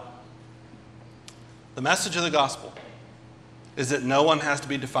lot. The message of the gospel is that no one has to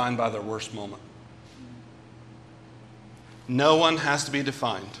be defined by their worst moment. No one has to be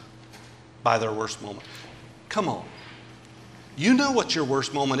defined by their worst moment. Come on. You know what your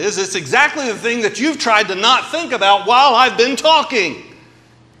worst moment is. It's exactly the thing that you've tried to not think about while I've been talking.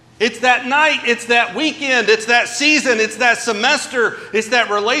 It's that night, it's that weekend, it's that season, it's that semester, it's that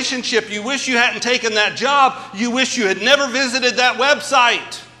relationship. You wish you hadn't taken that job. You wish you had never visited that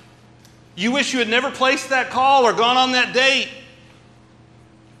website. You wish you had never placed that call or gone on that date.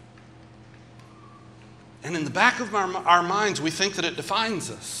 And in the back of our minds, we think that it defines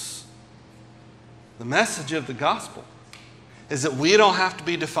us. The message of the gospel is that we don't have to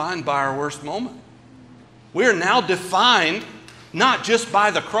be defined by our worst moment. We are now defined not just by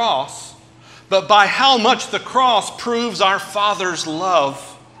the cross, but by how much the cross proves our Father's love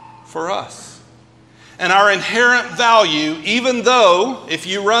for us. And our inherent value, even though if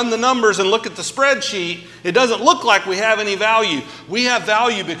you run the numbers and look at the spreadsheet, it doesn't look like we have any value. We have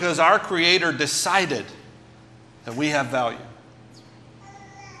value because our Creator decided that we have value.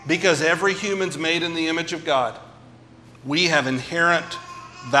 Because every human's made in the image of God, we have inherent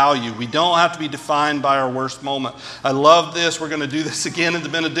value. We don't have to be defined by our worst moment. I love this. We're going to do this again in the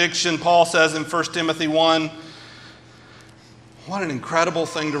benediction. Paul says in 1 Timothy 1, what an incredible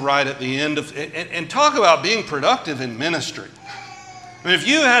thing to write at the end of, and talk about being productive in ministry. I mean, if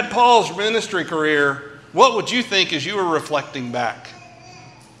you had Paul's ministry career, what would you think as you were reflecting back?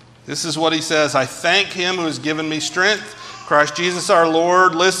 This is what he says, I thank him who has given me strength, Christ Jesus our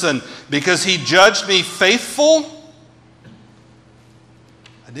Lord, listen, because he judged me faithful.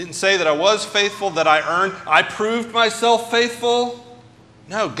 I didn't say that I was faithful, that I proved myself faithful.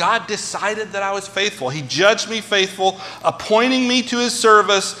 No, God decided that I was faithful. He judged me faithful, appointing me to his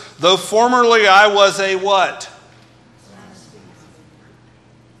service, though formerly I was a what?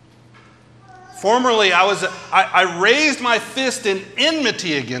 Formerly I raised my fist in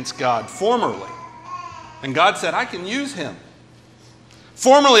enmity against God, formerly. And God said, I can use him.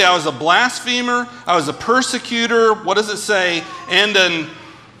 Formerly I was a blasphemer, I was a persecutor, what does it say? And an...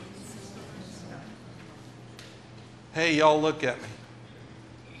 Hey, y'all look at me.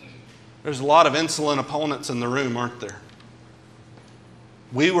 There's a lot of insolent opponents in the room, aren't there?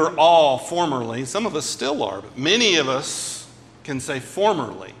 We were all formerly, some of us still are, but many of us can say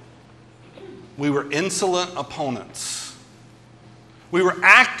formerly, we were insolent opponents. We were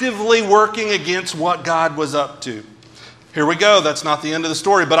actively working against what God was up to. Here we go. That's not the end of the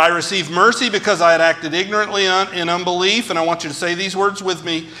story. But I received mercy because I had acted ignorantly in unbelief. And I want you to say these words with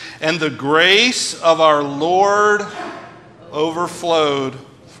me. And the grace of our Lord overflowed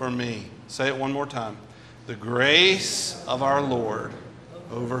for me. Say it one more time. The grace of our Lord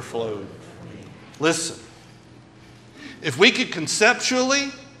overflowed for me. Listen. If we could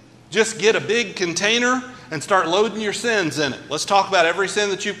conceptually just get a big container and start loading your sins in it. Let's talk about every sin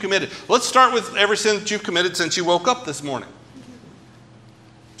that you've committed. Let's start with every sin that you've committed since you woke up this morning.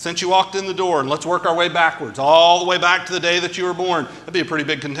 Since you walked in the door, and let's work our way backwards, all the way back to the day that you were born. That'd be a pretty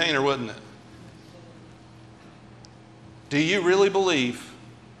big container, wouldn't it? Do you really believe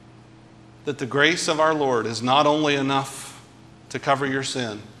that the grace of our Lord is not only enough to cover your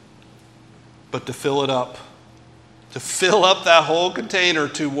sin, but to fill it up? To fill up that whole container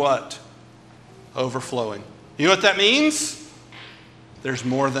to what? Overflowing. You know what that means? There's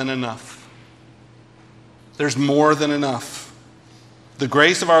more than enough. There's more than enough. The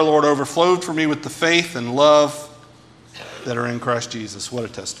grace of our Lord overflowed for me with the faith and love that are in Christ Jesus. What a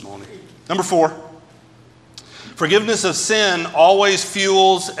testimony. Number 4. Forgiveness of sin always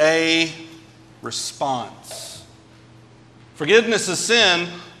fuels a response. Forgiveness of sin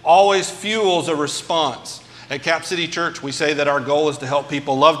always fuels a response. At Cap City Church, we say that our goal is to help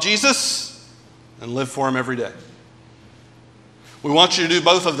people love Jesus and live for him every day. We want you to do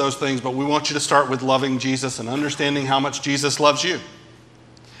both of those things, but we want you to start with loving Jesus and understanding how much Jesus loves you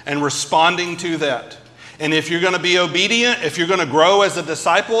and responding to that. And if you're going to be obedient, if you're going to grow as a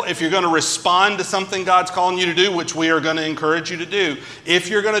disciple, if you're going to respond to something God's calling you to do, which we are going to encourage you to do, if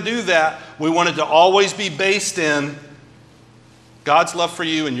you're going to do that, we want it to always be based in God's love for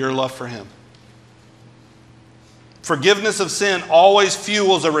you and your love for him. Forgiveness of sin always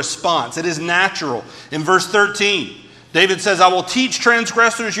fuels a response. It is natural. In verse 13, David says, I will teach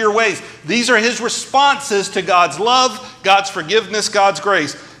transgressors your ways. These are his responses to God's love, God's forgiveness, God's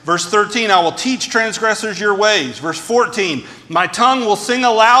grace. Verse 13, I will teach transgressors your ways. Verse 14, my tongue will sing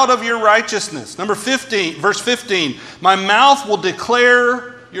aloud of your righteousness. Verse 15, my mouth will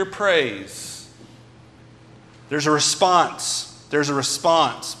declare your praise. There's a response. There's a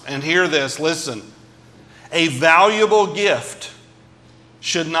response. And hear this, listen. A valuable gift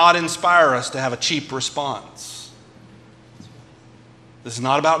should not inspire us to have a cheap response. This is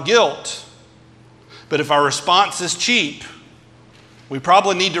not about guilt. But if our response is cheap, we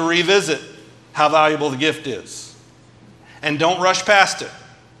probably need to revisit how valuable the gift is. And don't rush past it.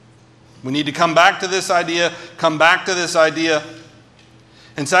 We need to come back to this idea, come back to this idea.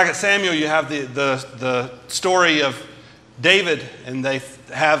 In 2 Samuel, you have the story of David, and they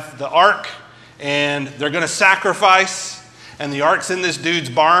have the ark, and they're going to sacrifice, and the ark's in this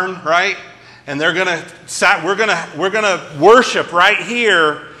dude's barn, right? And we're going to worship right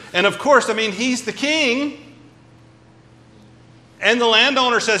here. And of course, I mean, he's the king. And the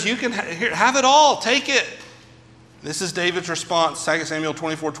landowner says, you can have it all, take it. This is David's response, 2 Samuel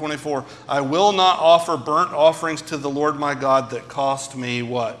 24:24. I will not offer burnt offerings to the Lord my God that cost me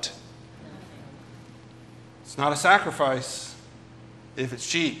what? It's not a sacrifice if it's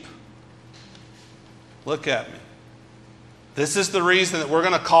cheap. Look at me. This is the reason that we're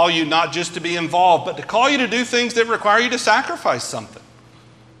going to call you not just to be involved, but to call you to do things that require you to sacrifice something.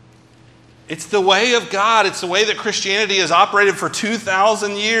 It's the way of God. It's the way that Christianity has operated for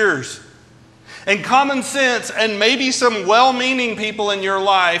 2,000 years. And common sense and maybe some well-meaning people in your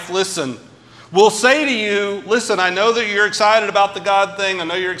life, listen, will say to you, listen, I know that you're excited about the God thing. I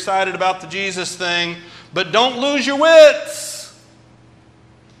know you're excited about the Jesus thing. But don't lose your wits.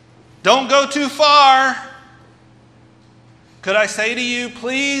 Don't go too far. Could I say to you,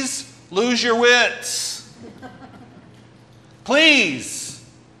 please lose your wits. Please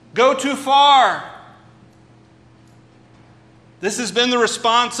go too far. This has been the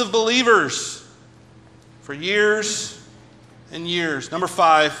response of believers for years and years. Number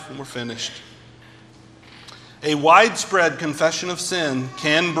 5, and we're finished. A widespread confession of sin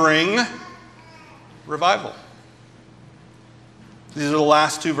can bring revival. These are the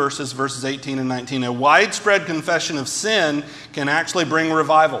last 2 verses, verses 18 and 19. A widespread confession of sin can actually bring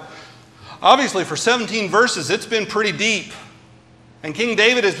revival. Obviously, for 17 verses, it's been pretty deep. And King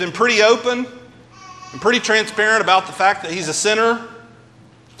David has been pretty open and pretty transparent about the fact that he's a sinner.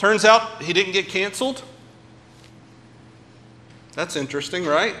 Turns out he didn't get canceled. That's interesting,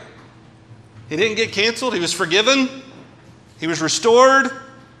 right? He didn't get canceled. He was forgiven. He was restored.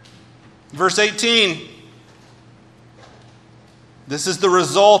 Verse 18. This is the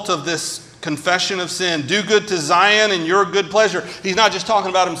result of this confession of sin. Do good to Zion and your good pleasure. He's not just talking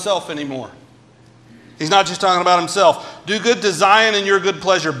about himself anymore. He's not just talking about himself. Do good to Zion and your good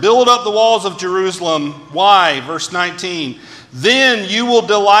pleasure. Build up the walls of Jerusalem. Why? Verse 19. Then you will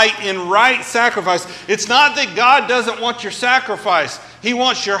delight in right sacrifice. It's not that God doesn't want your sacrifice. He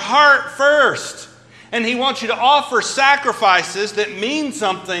wants your heart first. And He wants you to offer sacrifices that mean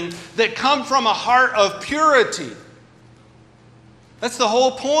something, that come from a heart of purity. That's the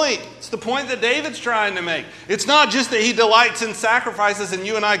whole point. It's the point that David's trying to make. It's not just that He delights in sacrifices and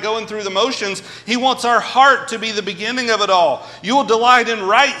you and I going through the motions. He wants our heart to be the beginning of it all. You will delight in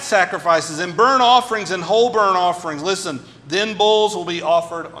right sacrifices and burnt offerings and whole burnt offerings. Listen, then bulls will be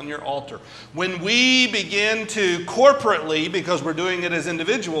offered on your altar. When we begin to corporately, because we're doing it as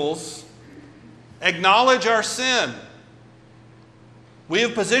individuals, acknowledge our sin, we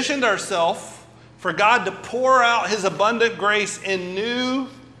have positioned ourselves for God to pour out His abundant grace in new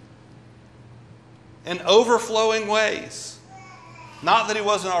and overflowing ways. Not that He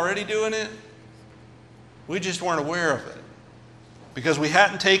wasn't already doing it. We just weren't aware of it because we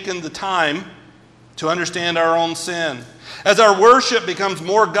hadn't taken the time to understand our own sin. As our worship becomes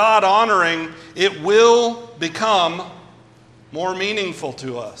more God-honoring, it will become more meaningful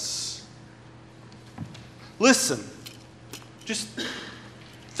to us. Listen, just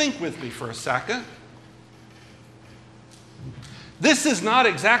think with me for a second. This is not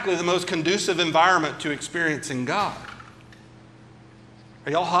exactly the most conducive environment to experiencing God.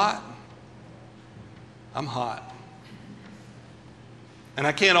 Are y'all hot? I'm hot. And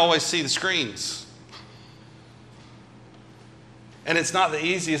I can't always see the screens. And it's not the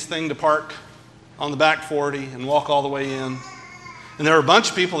easiest thing to park on the back 40 and walk all the way in. And there are a bunch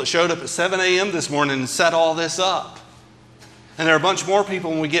of people that showed up at 7 a.m. this morning and set all this up. And there are a bunch more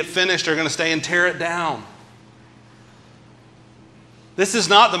people when we get finished are going to stay and tear it down. This is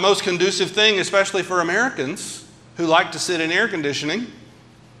not the most conducive thing, especially for Americans who like to sit in air conditioning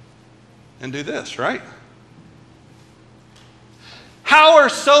and do this, right? How are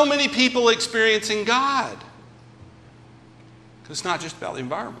so many people experiencing God? Because it's not just about the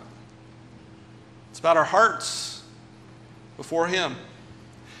environment. It's about our hearts before Him.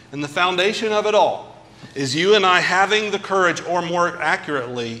 And the foundation of it all is you and I having the courage, or more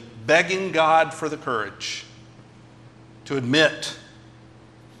accurately, begging God for the courage to admit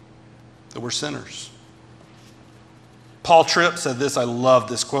that we're sinners. Paul Tripp said this. I love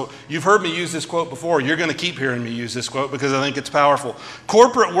this quote. You've heard me use this quote before. You're going to keep hearing me use this quote because I think it's powerful.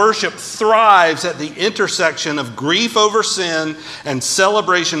 Corporate worship thrives at the intersection of grief over sin and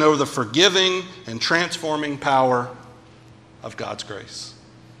celebration over the forgiving and transforming power of God's grace.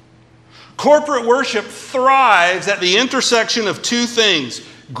 Corporate worship thrives at the intersection of two things: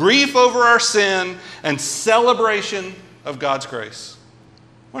 grief over our sin and celebration of God's grace.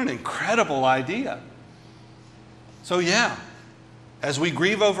 What an incredible idea. So yeah, as we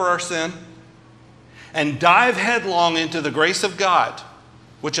grieve over our sin and dive headlong into the grace of God,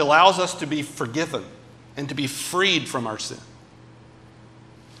 which allows us to be forgiven and to be freed from our sin,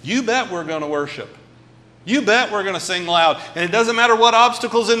 you bet we're going to worship. You bet we're going to sing loud. And it doesn't matter what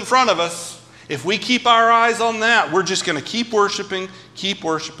obstacle's in front of us. If we keep our eyes on that, we're just going to keep worshiping, keep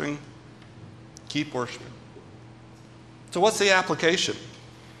worshiping, keep worshiping. So what's the application?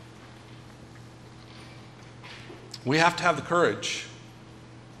 We have to have the courage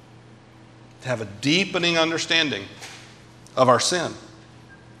to have a deepening understanding of our sin.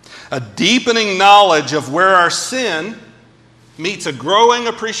 A deepening knowledge of where our sin meets a growing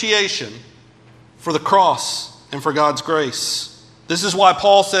appreciation for the cross and for God's grace. This is why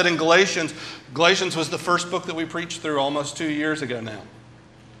Paul said in Galatians was the first book that we preached through almost 2 years ago now.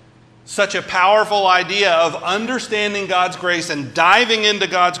 Such a powerful idea of understanding God's grace and diving into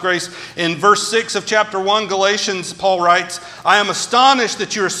God's grace. In verse 6 of chapter 1, Galatians, Paul writes, I am astonished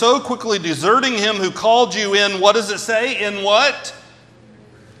that you are so quickly deserting him who called you in, what does it say? In what?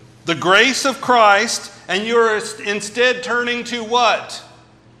 The grace of Christ, and you're instead turning to what?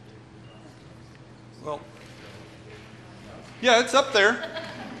 Well, yeah, it's up there.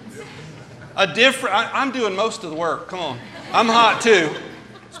 I'm doing most of the work. Come on. I'm hot too.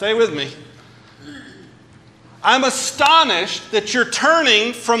 Stay with me. I'm astonished that you're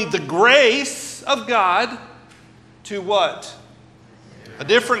turning from the grace of God to what? A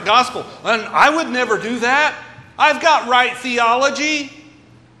different gospel. And I would never do that. I've got right theology.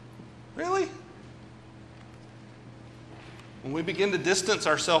 Really? When we begin to distance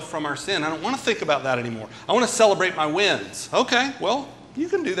ourselves from our sin, I don't want to think about that anymore. I want to celebrate my wins. Okay, well, you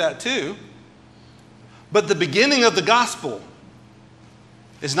can do that too. But the beginning of the gospel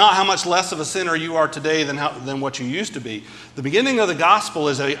is not how much less of a sinner you are today than what you used to be. The beginning of the gospel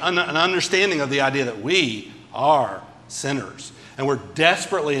is an understanding of the idea that we are sinners. And we're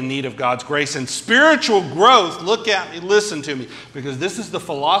desperately in need of God's grace. And spiritual growth, look at me, listen to me, because this is the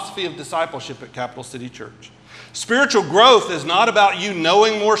philosophy of discipleship at Capital City Church. Spiritual growth is not about you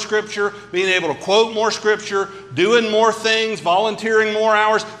knowing more Scripture, being able to quote more Scripture, doing more things, volunteering more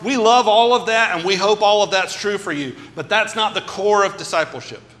hours. We love all of that, and we hope all of that's true for you. But that's not the core of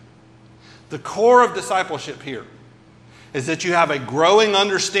discipleship. The core of discipleship here is that you have a growing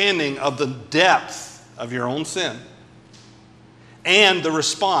understanding of the depth of your own sin and the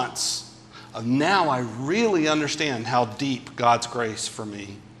response of, now I really understand how deep God's grace for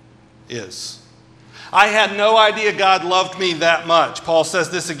me is. I had no idea God loved me that much. Paul says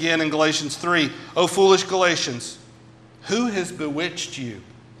this again in Galatians 3. O foolish Galatians, who has bewitched you?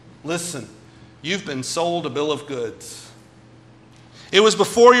 Listen, you've been sold a bill of goods. It was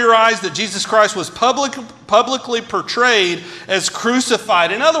before your eyes that Jesus Christ was publicly portrayed as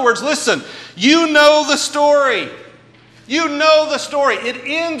crucified. In other words, listen, you know the story. You know the story. It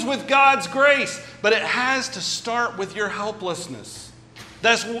ends with God's grace, but it has to start with your helplessness.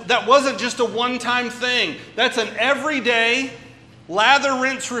 That wasn't just a one-time thing. That's an everyday lather,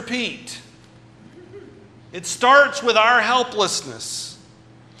 rinse, repeat. It starts with our helplessness.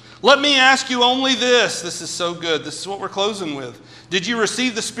 Let me ask you only this. This is so good. This is what we're closing with. Did you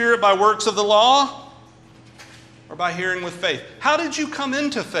receive the Spirit by works of the law or by hearing with faith? How did you come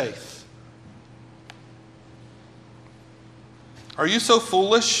into faith? Are you so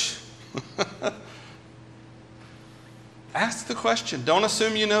foolish? Ask the question. Don't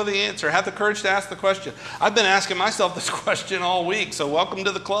assume you know the answer. Have the courage to ask the question. I've been asking myself this question all week, so welcome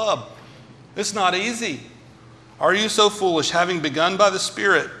to the club. It's not easy. Are you so foolish, having begun by the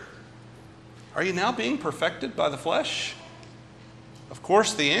Spirit? Are you now being perfected by the flesh? Of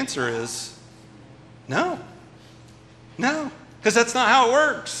course, the answer is no. No, because that's not how it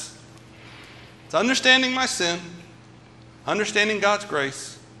works. It's understanding my sin, understanding God's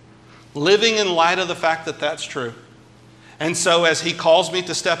grace, living in light of the fact that that's true. And so as He calls me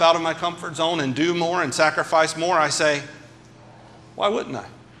to step out of my comfort zone and do more and sacrifice more, I say, why wouldn't I?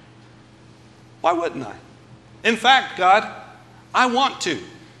 Why wouldn't I? In fact, God, I want to.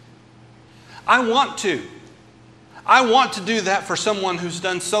 I want to. I want to do that for someone who's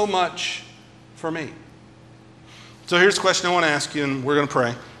done so much for me. So here's a question I want to ask you, and we're going to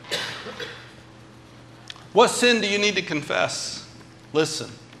pray. What sin do you need to confess?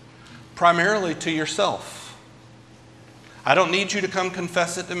 Listen, primarily to yourself. I don't need you to come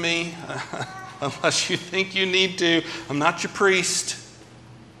confess it to me unless you think you need to. I'm not your priest.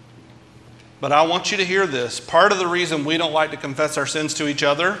 But I want you to hear this. Part of the reason we don't like to confess our sins to each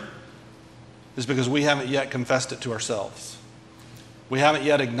other is because we haven't yet confessed it to ourselves. We haven't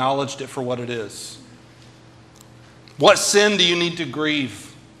yet acknowledged it for what it is. What sin do you need to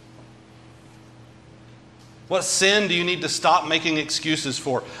grieve? What sin do you need to stop making excuses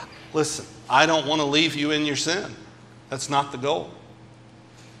for? Listen, I don't want to leave you in your sin. That's not the goal.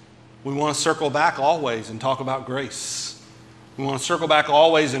 We want to circle back always and talk about grace. We want to circle back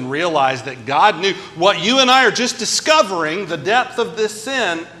always and realize that God knew what you and I are just discovering, the depth of this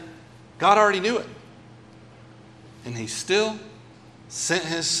sin. God already knew it. And He still sent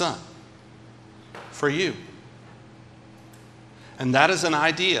His Son for you. And that is an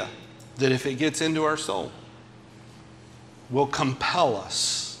idea that if it gets into our soul, will compel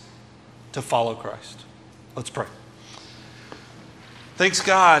us to follow Christ. Let's pray. Thanks,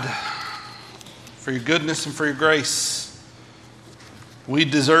 God, for your goodness and for your grace. We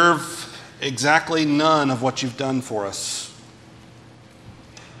deserve exactly none of what you've done for us.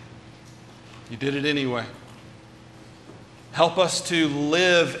 You did it anyway. Help us to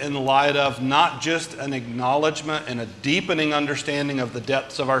live in light of not just an acknowledgement and a deepening understanding of the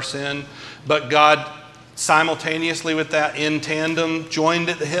depths of our sin, but God, simultaneously with that, in tandem, joined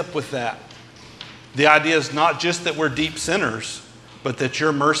at the hip with that. The idea is not just that we're deep sinners, but that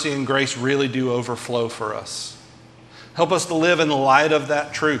your mercy and grace really do overflow for us. Help us to live in the light of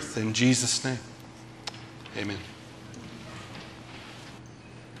that truth. In Jesus' name, amen.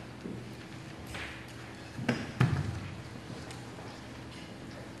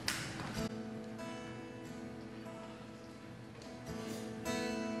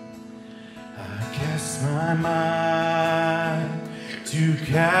 Cast my mind to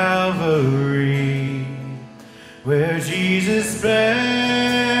Calvary, where Jesus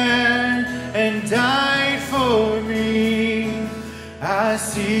bled and died for me. I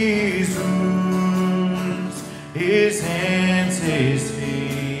see his wounds, his hands, his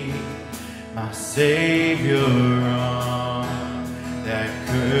feet, my Savior on that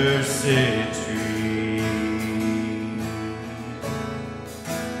cursed tree.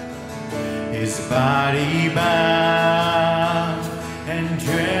 His body bound and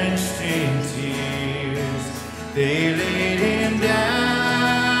drenched in tears, they laid him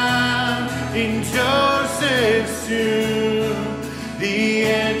down in Joseph's tomb, the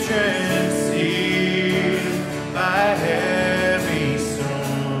entrance sealed by heavy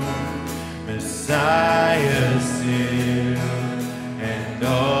stone, Messiah still and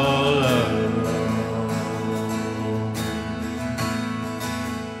all alone.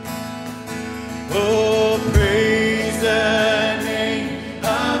 Oh, praise the name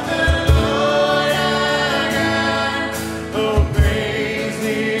of the Lord our God. Oh, praise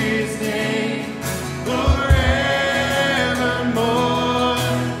his name forevermore,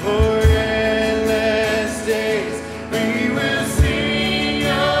 forevermore.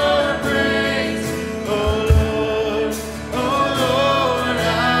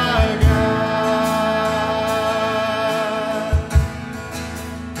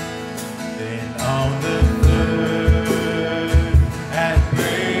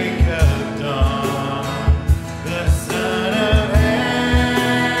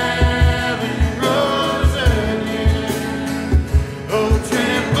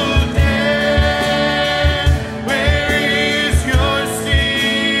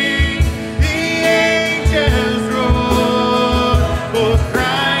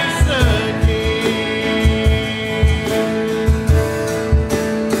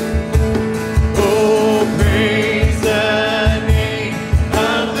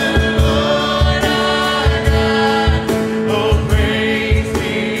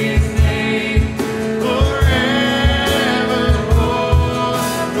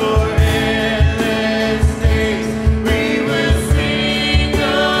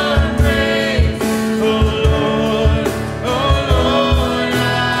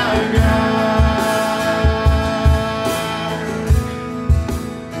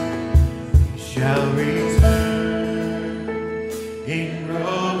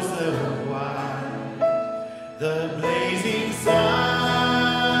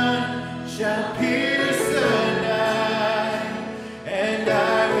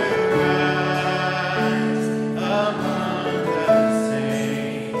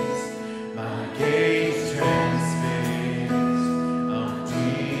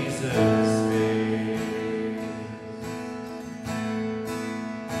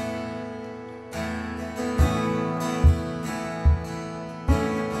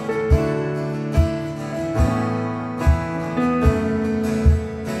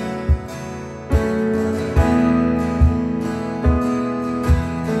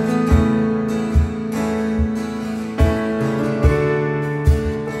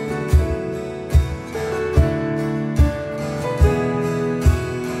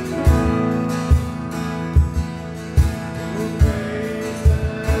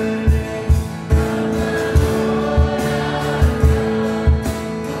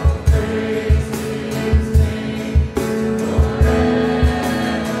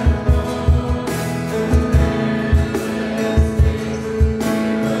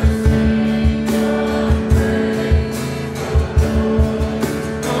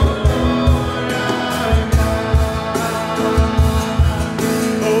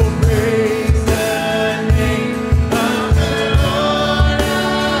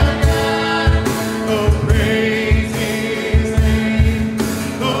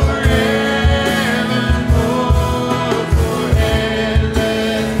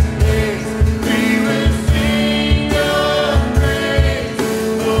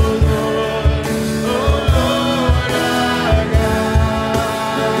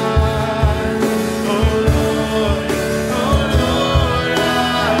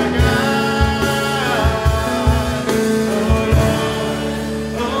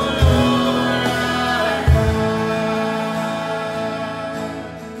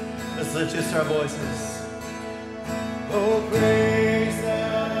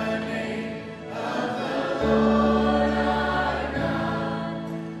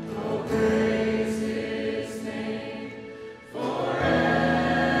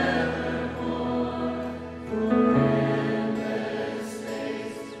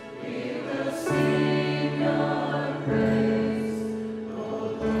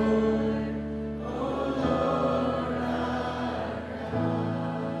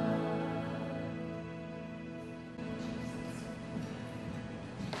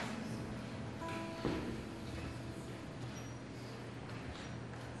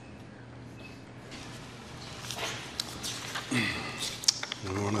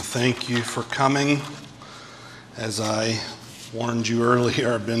 thank you for coming. As I warned you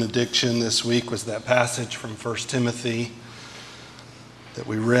earlier, our benediction this week was that passage from 1 Timothy that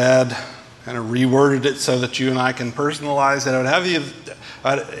we read, and I reworded it so that you and I can personalize it.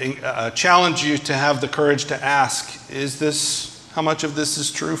 I'd challenge you to have the courage to ask, how much of this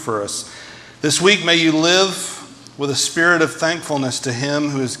is true for us? This week, may you live with a spirit of thankfulness to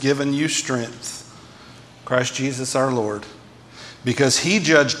Him who has given you strength, Christ Jesus our Lord, because He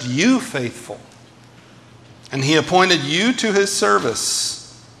judged you faithful, and He appointed you to His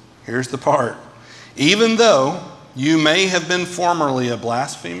service. Here's the part. Even though you may have been formerly a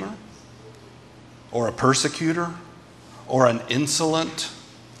blasphemer, or a persecutor, or an insolent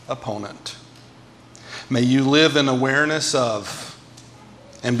opponent. May you live in awareness of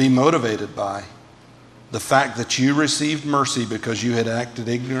and be motivated by the fact that you received mercy because you had acted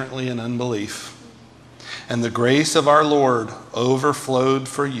ignorantly in unbelief. And the grace of our Lord overflowed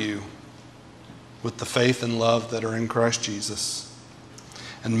for you with the faith and love that are in Christ Jesus.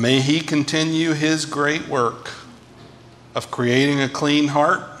 And may He continue His great work of creating a clean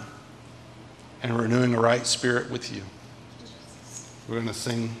heart and renewing a right spirit with you. We're going to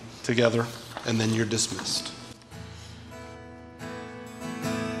sing together, and then you're dismissed.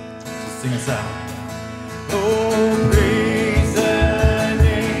 Sing us out. Oh,